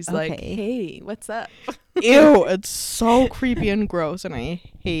 and like, she's like, "Okay." "Hey, what's up?" Ew. It's so creepy and gross, and I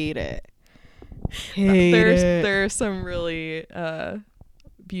hate it. There are some really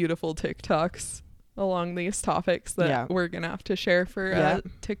beautiful TikToks along these topics that Yeah. we're gonna have to share for Yeah. a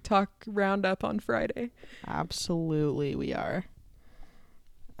TikTok roundup on Friday. Absolutely, we are.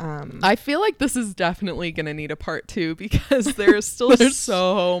 I feel like this is definitely gonna need a part 2 because there's still There's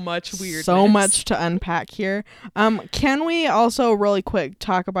so much weirdness. So much to unpack here. Can we also really quick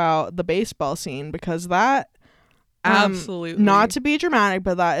talk about the baseball scene, because that Absolutely. not to be dramatic,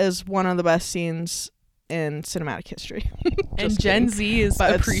 but that is one of the best scenes in cinematic history. And Just Gen kidding. is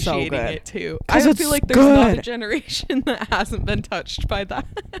But it's so appreciating good. it too. 'Cause I it's feel like there's not a good. generation that hasn't been touched by that.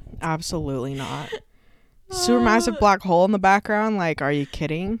 Absolutely not. Supermassive black hole in the background. Like, are you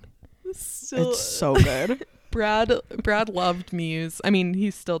kidding? Still, It's so good. Brad loved Muse. I mean, he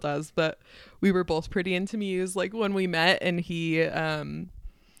still does, but we were both pretty into Muse like when we met, and he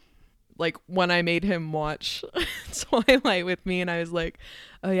like when I made him watch Twilight with me, and I was like,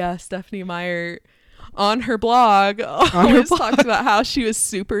 "Oh yeah, Stephenie Meyer on her blog always talks about how she was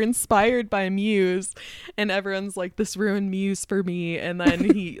super inspired by Muse, and everyone's like, this ruined Muse for me. And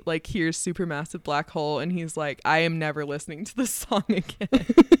then he like hears Supermassive Black Hole and he's like, I am never listening to this song again.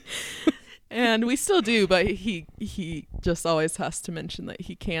 And we still do, but he just always has to mention that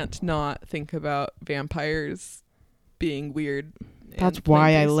he can't not think about vampires being weird. That's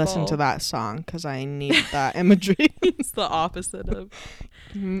why I listen to that song, because I need that imagery. It's the opposite of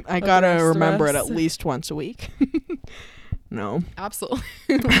I gotta remember it at least once a week. No, absolutely.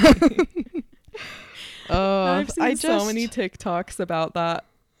 I've seen so many TikToks about that,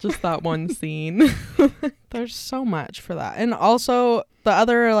 just that one scene. There's so much for that, and also the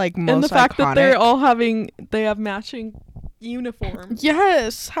other like most and the fact iconic, that they have matching uniforms.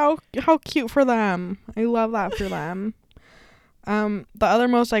 Yes, how cute for them. I love that for them. The other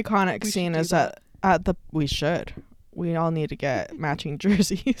most iconic scene is we all need to get matching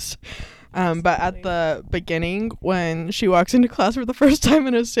jerseys. But at the beginning, when she walks into class for the first time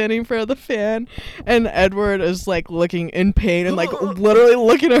and is standing in front of the fan, and Edward is like looking in pain and like literally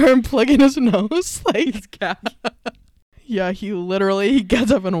looking at her and plugging his nose, like he's gagged. Yeah, he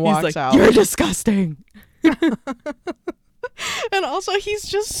gets up and walks out. You're disgusting. And also he's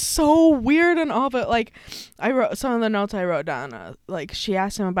just so weird and all, but like I wrote some of the notes I wrote down, like she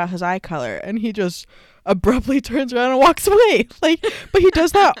asked him about his eye color and he just abruptly turns around and walks away, like, but he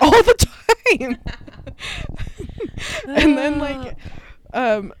does that all the time. And then like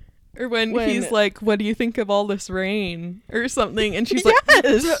or when he's like, what do you think of all this rain or something, and she's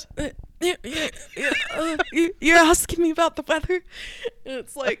yes. like, you're asking me about the weather? And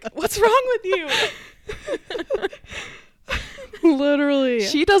it's like, what's wrong with you? Literally,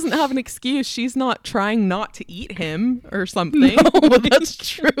 she doesn't have an excuse. She's not trying not to eat him or something. No, that's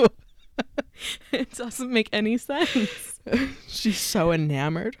true. It doesn't make any sense. She's so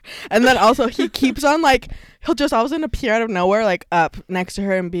enamored. And then also he keeps on like, he'll just all of a sudden appear out of nowhere, like up next to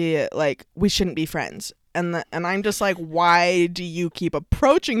her and be like, we shouldn't be friends. And I'm just like, why do you keep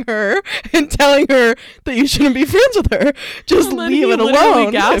approaching her and telling her that you shouldn't be friends with her? Just leave it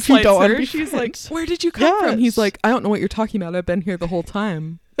alone if you don't want to be She's friends. like, where did you come from? He's like, I don't know what you're talking about. I've been here the whole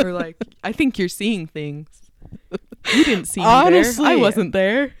time. Or like, I think you're seeing things. You didn't see me Honestly, there. I wasn't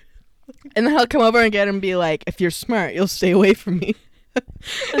there. And then he'll come over and get him and be like, if you're smart, you'll stay away from me.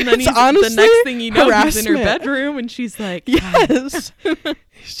 And then the next thing you know, he's in her bedroom and she's like, yes.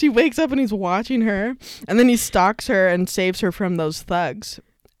 She wakes up and he's watching her, and then he stalks her and saves her from those thugs.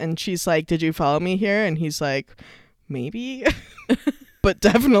 And she's like, did you follow me here? And he's like, maybe, but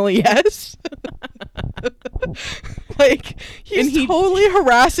definitely yes. Like, he's totally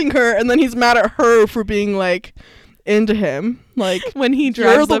harassing her, and then he's mad at her for being like into him. Like, when he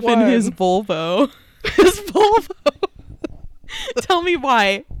drives up in his Volvo. His Volvo. Tell me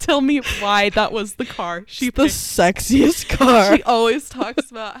why that was the car the sexiest car. She always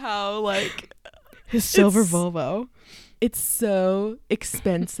talks about how like his silver Volvo. It's so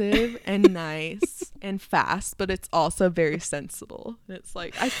expensive and nice and fast, but it's also very sensible. It's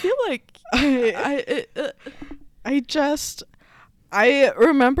like, I feel like I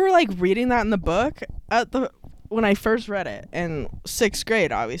remember like reading that in the book when I first read it in 6th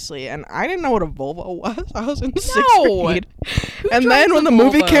grade, obviously, and I didn't know what a Volvo was. I was in 6th grade. And then when the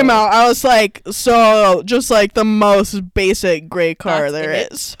movie came out, I was like, so just like the most basic gray car there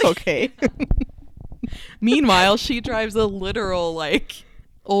is. Okay. Meanwhile, she drives a literal like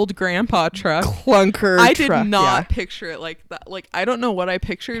old grandpa truck. Clunker I truck, did not picture it like that. Like, I don't know what I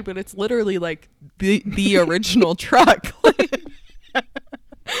pictured, but it's literally like the original truck.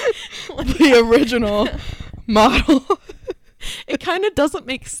 The original model. It kind of doesn't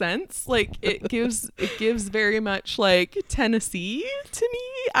make sense. Like, it gives very much like Tennessee to me.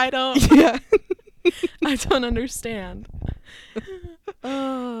 I don't understand.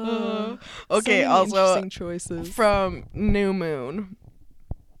 Okay, also interesting choices from New Moon.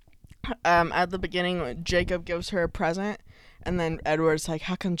 At the beginning, Jacob gives her a present, and then Edward's like,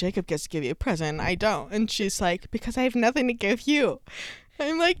 how come Jacob gets to give you a present and I don't? And she's like, because I have nothing to give you.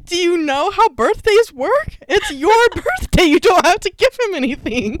 I'm like, do you know how birthdays work? It's your birthday. You don't have to give him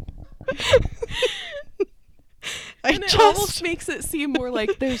anything. It almost makes it seem more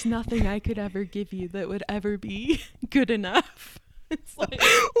like there's nothing I could ever give you that would ever be good enough. It's like,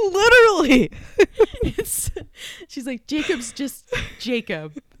 literally. She's like, Jacob's just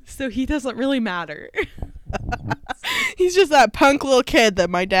Jacob, so he doesn't really matter. He's just that punk little kid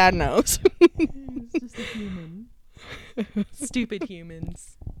that my dad knows. He's just a human. Stupid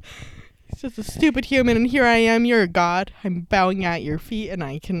humans. He's just a stupid human, and here I am, you're a god. I'm bowing at your feet, and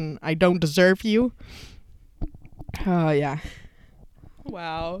I don't deserve you. Oh, yeah.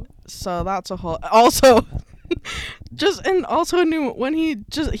 Wow. So that's a whole also also knew when he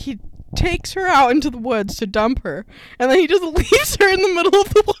takes her out into the woods to dump her, and then he just leaves her in the middle of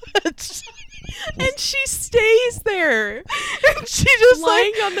the woods. And she stays there. And she just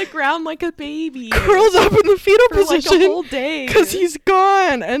lying on the ground like a baby. Curls up in the fetal position. Like a whole day. Because he's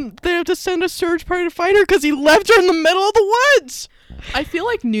gone. And they have to send a search party to find her because he left her in the middle of the woods. I feel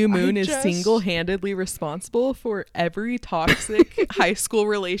like New Moon is single-handedly responsible for every toxic high school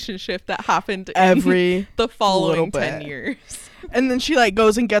relationship that happened in the following 10 years. And then she like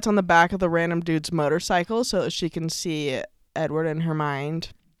goes and gets on the back of the random dude's motorcycle so that she can see Edward in her mind.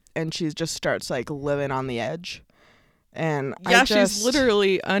 And she just starts like living on the edge. And yeah, she's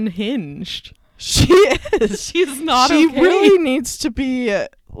literally unhinged. She is. She's not She okay. really needs to be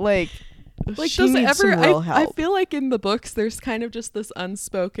like does it ever I feel like in the books there's kind of just this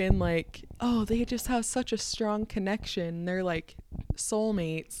unspoken like, oh, they just have such a strong connection, they're like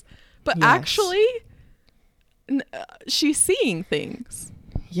soulmates, but yes. actually she's seeing things.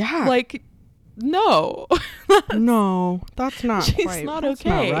 Yeah, like no. No, that's not she's quite, not that's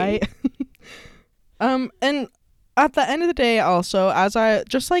okay, not right. And at the end of the day also, as I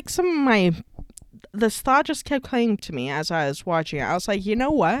just like this thought just kept coming to me as I was watching it. I was like, you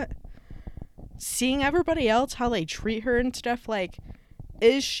know what, seeing everybody else, how they treat her and stuff, like,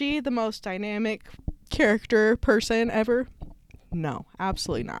 is she the most dynamic character person ever? No,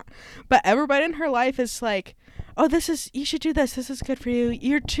 absolutely not. But everybody in her life is like, oh, you should do this is good for you,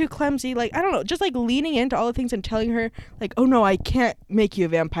 you're too clumsy, like, I don't know, just like leaning into all the things and telling her like, oh no, I can't make you a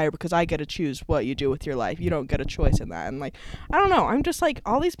vampire because I get to choose what you do with your life, you don't get a choice in that. And like, I don't know, I'm just like,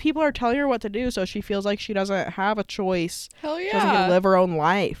 all these people are telling her what to do, so she feels like she doesn't have a choice. Hell yeah, she doesn't get to live her own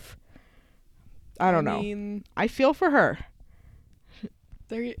life. I mean, I feel for her.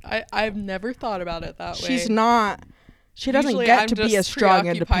 I've never thought about it that way. She doesn't Usually get to be a strong,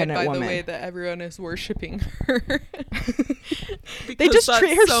 independent by woman. The way that everyone is worshiping her. They just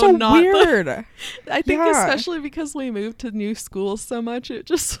treat her so weird. I think especially because we moved to new schools so much, it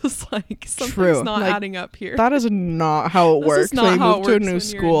just was like something's not adding up here. That is not how it works. This is not how it works to a new when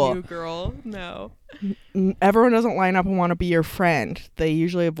school. You're a new girl. No. Everyone doesn't line up and want to be your friend. They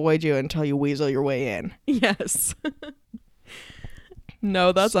usually avoid you until you weasel your way in. Yes.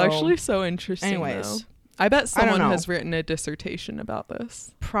 No, that's actually so interesting. Anyways. Though. I bet someone has written a dissertation about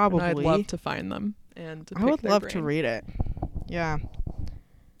this. Probably. And I'd love to find them and to I would love brain. to read it. Yeah.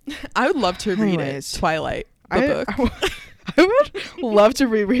 I would love to read it. Twilight, the book. I would love to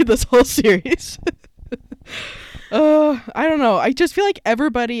reread this whole series. I don't know. I just feel like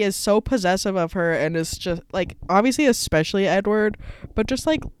everybody is so possessive of her, and is just like, obviously especially Edward, but just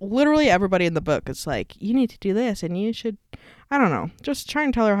like literally everybody in the book is like, you need to do this and you should, I don't know, just try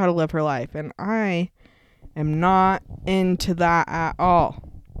and tell her how to live her life. And I am not into that at all.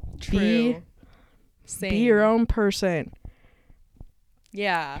 True. Be your own person.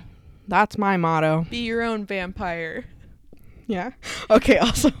 Yeah. That's my motto. Be your own vampire. Yeah. Okay,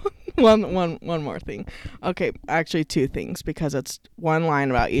 also one more thing. Okay, actually two things, because it's one line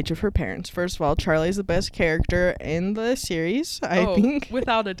about each of her parents. First of all, Charlie's the best character in the series, I think.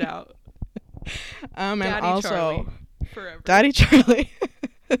 Without a doubt. And Daddy also Charlie. Forever. Daddy Charlie.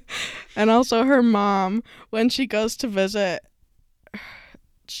 And also her mom, when she goes to visit,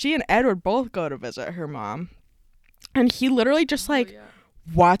 she and Edward both go to visit her mom, and he literally just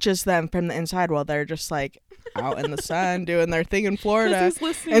watches them from the inside while they're just like out in the sun doing their thing in Florida. He's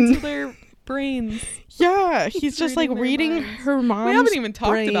listening to their brains. Yeah, he's just like reading her mom's We haven't even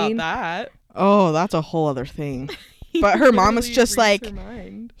talked brain. about that. Oh, that's a whole other thing. But her mom is just like,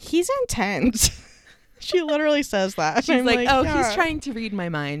 he's intense. She literally says that. She's like, he's trying to read my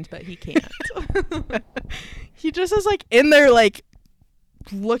mind, but he can't. He just is like in there like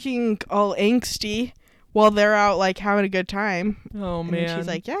looking all angsty while they're out like having a good time. Oh, man. And she's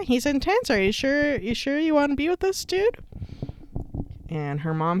like, yeah, he's intense. Are you sure you want to be with this dude? And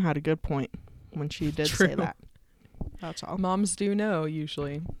her mom had a good point when she did say that. That's all. Moms do know,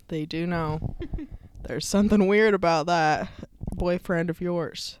 usually. They do know. There's something weird about that boyfriend of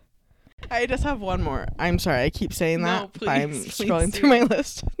yours. I just have one more. I'm sorry, I keep saying that. No, please, I'm scrolling through my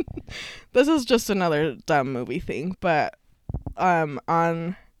list. This is just another dumb movie thing, but on,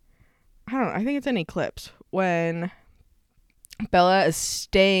 I don't know, I think it's in Eclipse, when Bella is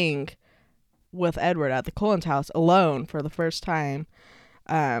staying with Edward at the Cullens house alone for the first time,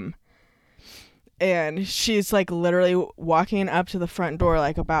 and she's like literally walking up to the front door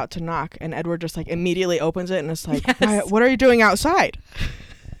like about to knock, and Edward just like immediately opens it and is like, yes. What are you doing outside?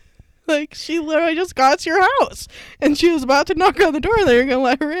 Like, she literally just got to your house and she was about to knock on the door and they were gonna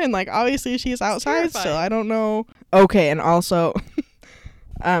let her in. Like, obviously she's outside still. I don't know. Okay, and also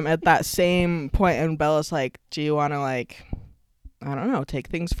at that same point, and Bella's like, do you want to, like, I don't know, take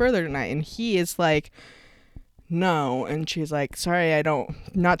things further tonight? And he is like, no. And she's like, sorry,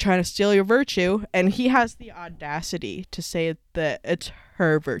 not trying to steal your virtue. And he has the audacity to say that it's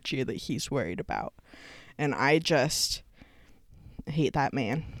her virtue that he's worried about. And I just hate that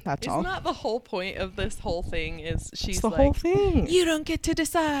man. That's all. Isn't that the whole point of this whole thing? Is she's it's the like, whole thing. You don't get to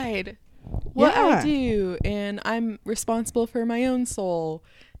decide what Yeah. I do, and I'm responsible for my own soul.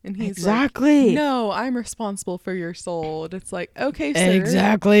 And he's exactly. like, no, I'm responsible for your soul. And it's like, okay, sir.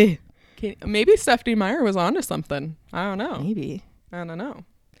 Exactly. Maybe Stephenie Meyer was onto something. I don't know. Maybe. I don't know.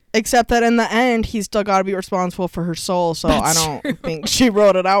 Except that in the end, he's still got to be responsible for her soul. So That's I don't true. think she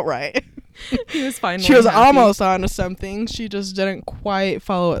wrote it out right. He was finally She was happy. almost onto something. She just didn't quite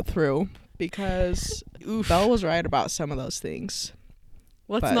follow it through because Belle was right about some of those things.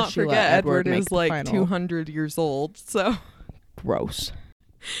 Let's but not she let forget Edward Edward make is the like final. 200 years old. So Gross.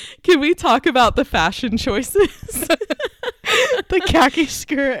 can we talk about the fashion choices? The khaki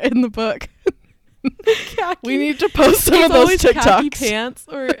skirt in the book. Khaki. We need to post some It's of those always khaki TikToks. pants,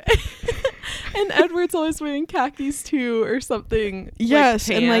 or and Edward's always wearing khakis too, or something. Yes,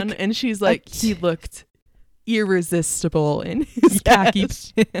 like and, tan, like, and she's like, he looked irresistible in his khaki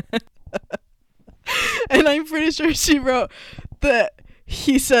Yes. pants. And I'm pretty sure she wrote that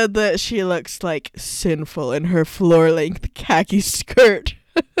he said that she looks like sinful in her floor-length khaki skirt.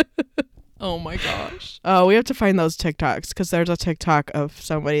 Oh my gosh. Oh, we have to find those TikToks because there's a TikTok of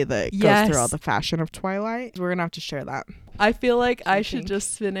somebody that goes through all Yes. the fashion of Twilight. We're gonna have to share that. I feel like I should think?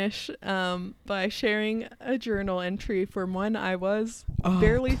 just finish by sharing a journal entry from when I was Oh,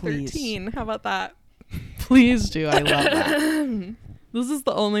 barely please. 13. How about that? Please do. I love that. This is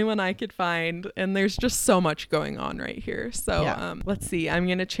the only one I could find, and there's just so much going on right here. So Yeah. let's see. I'm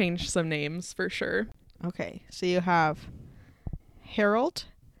going to change some names for sure. Okay, so you have Harold,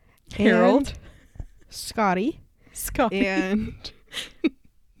 Harold. and Scotty, Scott. and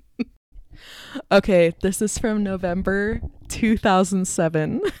Okay, this is from November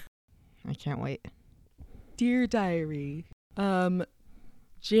 2007. I can't wait. Dear Diary,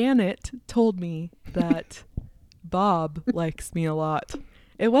 Janet told me that Bob likes me a lot.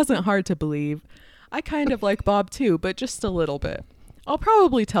 It wasn't hard to believe. I kind of like Bob too, but just a little bit. I'll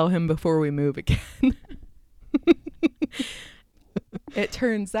probably tell him before we move again. It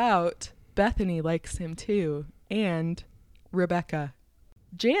turns out Bethany likes him too, and Rebecca.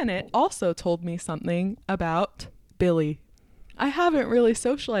 Janet also told me something about Billy. I haven't really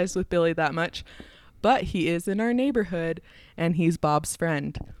socialized with Billy that much, but he is in our neighborhood, and he's Bob's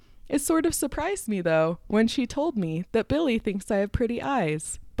friend. It sort of surprised me, though, when she told me that Billy thinks I have pretty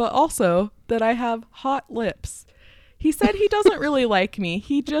eyes, but also that I have hot lips. He said he doesn't really like me.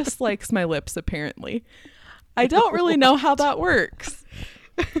 He just likes my lips, apparently. I don't really know how that works.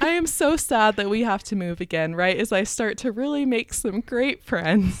 I am so sad that we have to move again, right as I start to really make some great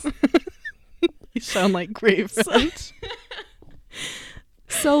friends. You sound like great friends.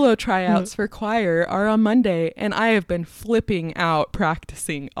 Solo tryouts for choir are on Monday, and I have been flipping out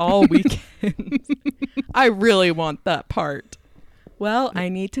practicing all weekend. I really want that part. Well, I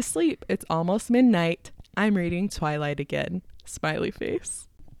need to sleep. It's almost midnight. I'm reading Twilight again. Smiley face.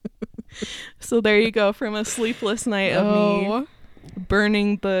 So there you go, from a sleepless night of me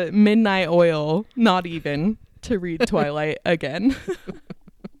burning the midnight oil, not even, to read Twilight again.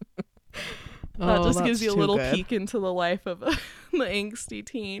 That just gives you a little peek into the life of the angsty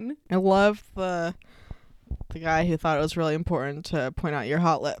teen. I love the guy who thought it was really important to point out your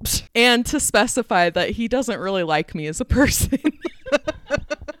hot lips. And to specify that he doesn't really like me as a person.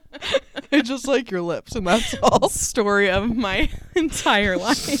 I just like your lips, and that's all. Story of my entire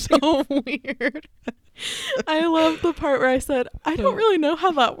life. So weird. I love the part where I said, I don't really know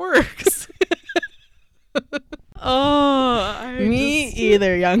how that works. Me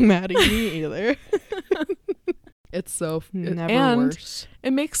either, young Maddie. Me either. It's so Never and worse.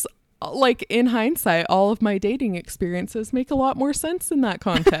 it makes, like, in hindsight, all of my dating experiences make a lot more sense in that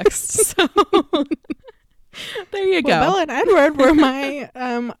context. So there you go. Well, Bella and Edward were my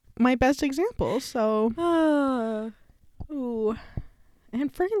my best examples. So, ooh,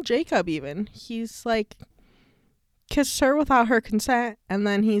 and freaking Jacob even. He's like kissed her without her consent, and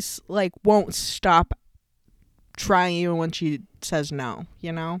then he's like won't stop trying even when she says no.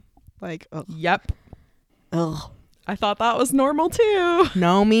 You know, like ugh. Yep. Ugh. I thought that was normal too.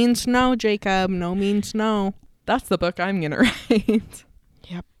 No means no, Jacob. No means no. That's the book I'm gonna write.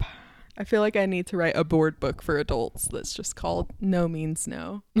 Yep. I feel like I need to write a board book for adults that's just called No Means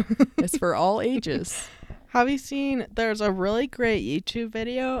No. It's for all ages. Have you seen, there's a really great YouTube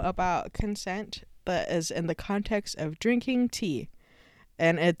video about consent that is in the context of drinking tea.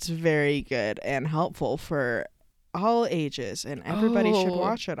 and it's very good and helpful for all ages, and everybody should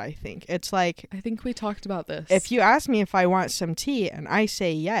watch it. I think it's like, I think we talked about this. If you ask me if I want some tea and I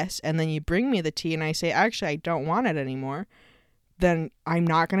say yes, and then you bring me the tea and I say, actually, I don't want it anymore, then I'm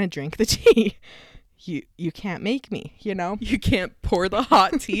not going to drink the tea. You can't make me, you know? You can't pour the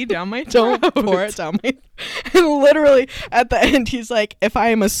hot tea down my throat. Don't pour it down my And literally at the end, he's like, if I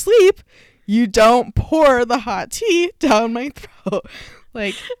am asleep, you don't pour the hot tea down my throat.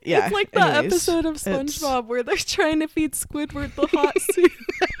 Like, yeah. It's like that episode of SpongeBob where they're trying to feed Squidward the hot soup.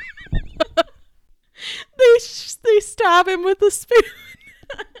 They stab him with a spoon.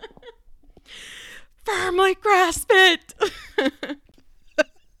 Firmly grasp it.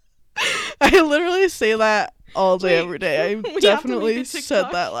 I literally say that all day, every day. I definitely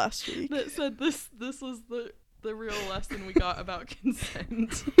said that last week. That said this was the real lesson we got about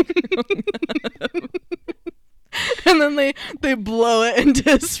consent. And then they blow it into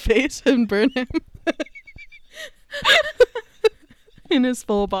his face and burn him. In his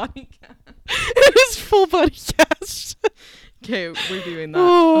full body cast. In his full body cast. Okay, we're doing that.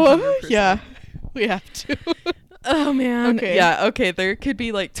 Oh, 100%. Yeah. We have to. Oh man. Okay. Yeah, okay, there could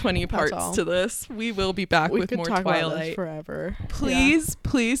be like 20 parts to this. We will be back with more Twilight. About this forever. Please,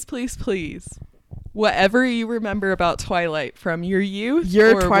 please, please, please. Whatever you remember about Twilight from your youth,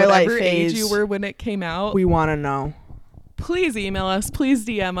 your or Twilight whatever phase, age you were when it came out, we want to know. Please email us, please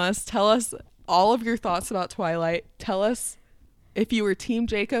DM us, tell us all of your thoughts about Twilight. Tell us if you were Team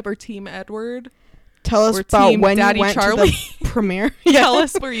Jacob or Team Edward. Tell us about when Daddy you went Charlie. to the premiere. Tell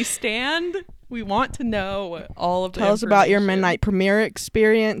us where you stand. We want to know all of the Tell us about your midnight premiere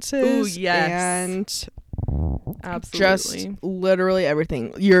experiences. Ooh, yes. And absolutely. Just literally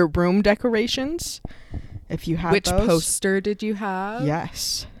everything. Your room decorations, if you have Which those. poster did you have?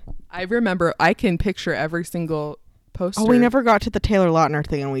 Yes. I remember. I can picture every single poster. Oh, we never got to the Taylor Lautner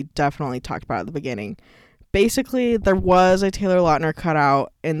thing, and we definitely talked about it at the beginning. Basically, there was a Taylor Lautner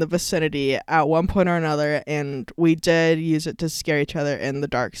cutout in the vicinity at one point or another, and we did use it to scare each other in the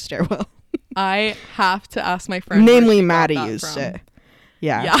dark stairwell. I have to ask my friend. Namely, Maddie used it.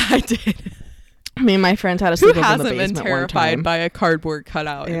 Yeah. Yeah, I did. Me and my friends had a sleepover in the basement. Who hasn't been terrified by a cardboard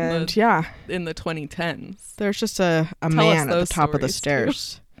cutout in the 2010s? There's just a man at the top of the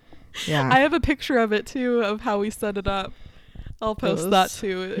stairs. Yeah. I have a picture of it too, of how we set it up. I'll post that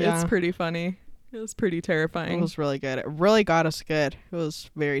too. Yeah. It's pretty funny. It was pretty terrifying. It was really good. It really got us good. It was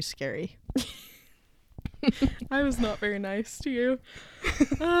very scary. I was not very nice to you.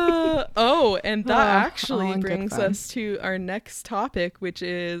 And that actually brings us to our next topic, which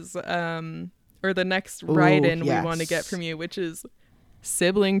is or the next write-in we want to get from you, which is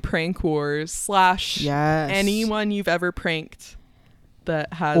sibling prank wars / anyone you've ever pranked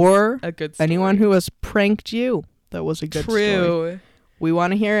that has a good story. Anyone who has pranked you that was a good story. We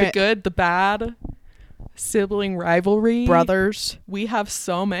want to hear it. The good, the bad, sibling rivalry. Brothers. We have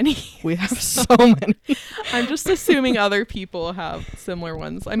so many. We have so many. I'm just assuming other people have similar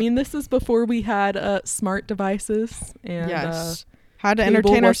ones. I mean, this is before we had smart devices. And had to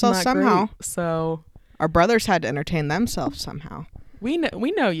entertain ourselves somehow. Great, so our brothers had to entertain themselves somehow. We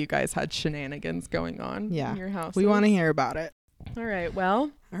know you guys had shenanigans going on in your house. We want to hear about it. All right.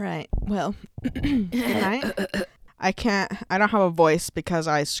 Well. Good night. I don't have a voice because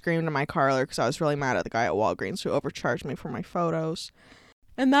I screamed in my car earlier because I was really mad at the guy at Walgreens who overcharged me for my photos.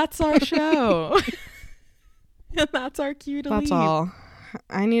 And that's our show. And that's our cue to leave. That's all.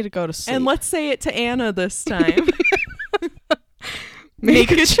 I need to go to sleep. And let's say it to Anna this time. Make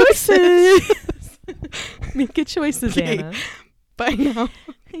good choices. Make good choices, Anna. Bye now.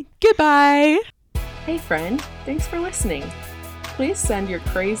 Goodbye. Hey friend, thanks for listening. Please send your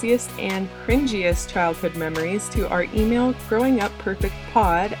craziest and cringiest childhood memories to our email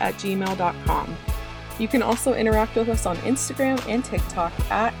growingupperfectpod@gmail.com. You can also interact with us on Instagram and TikTok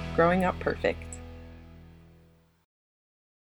 @growingupperfect.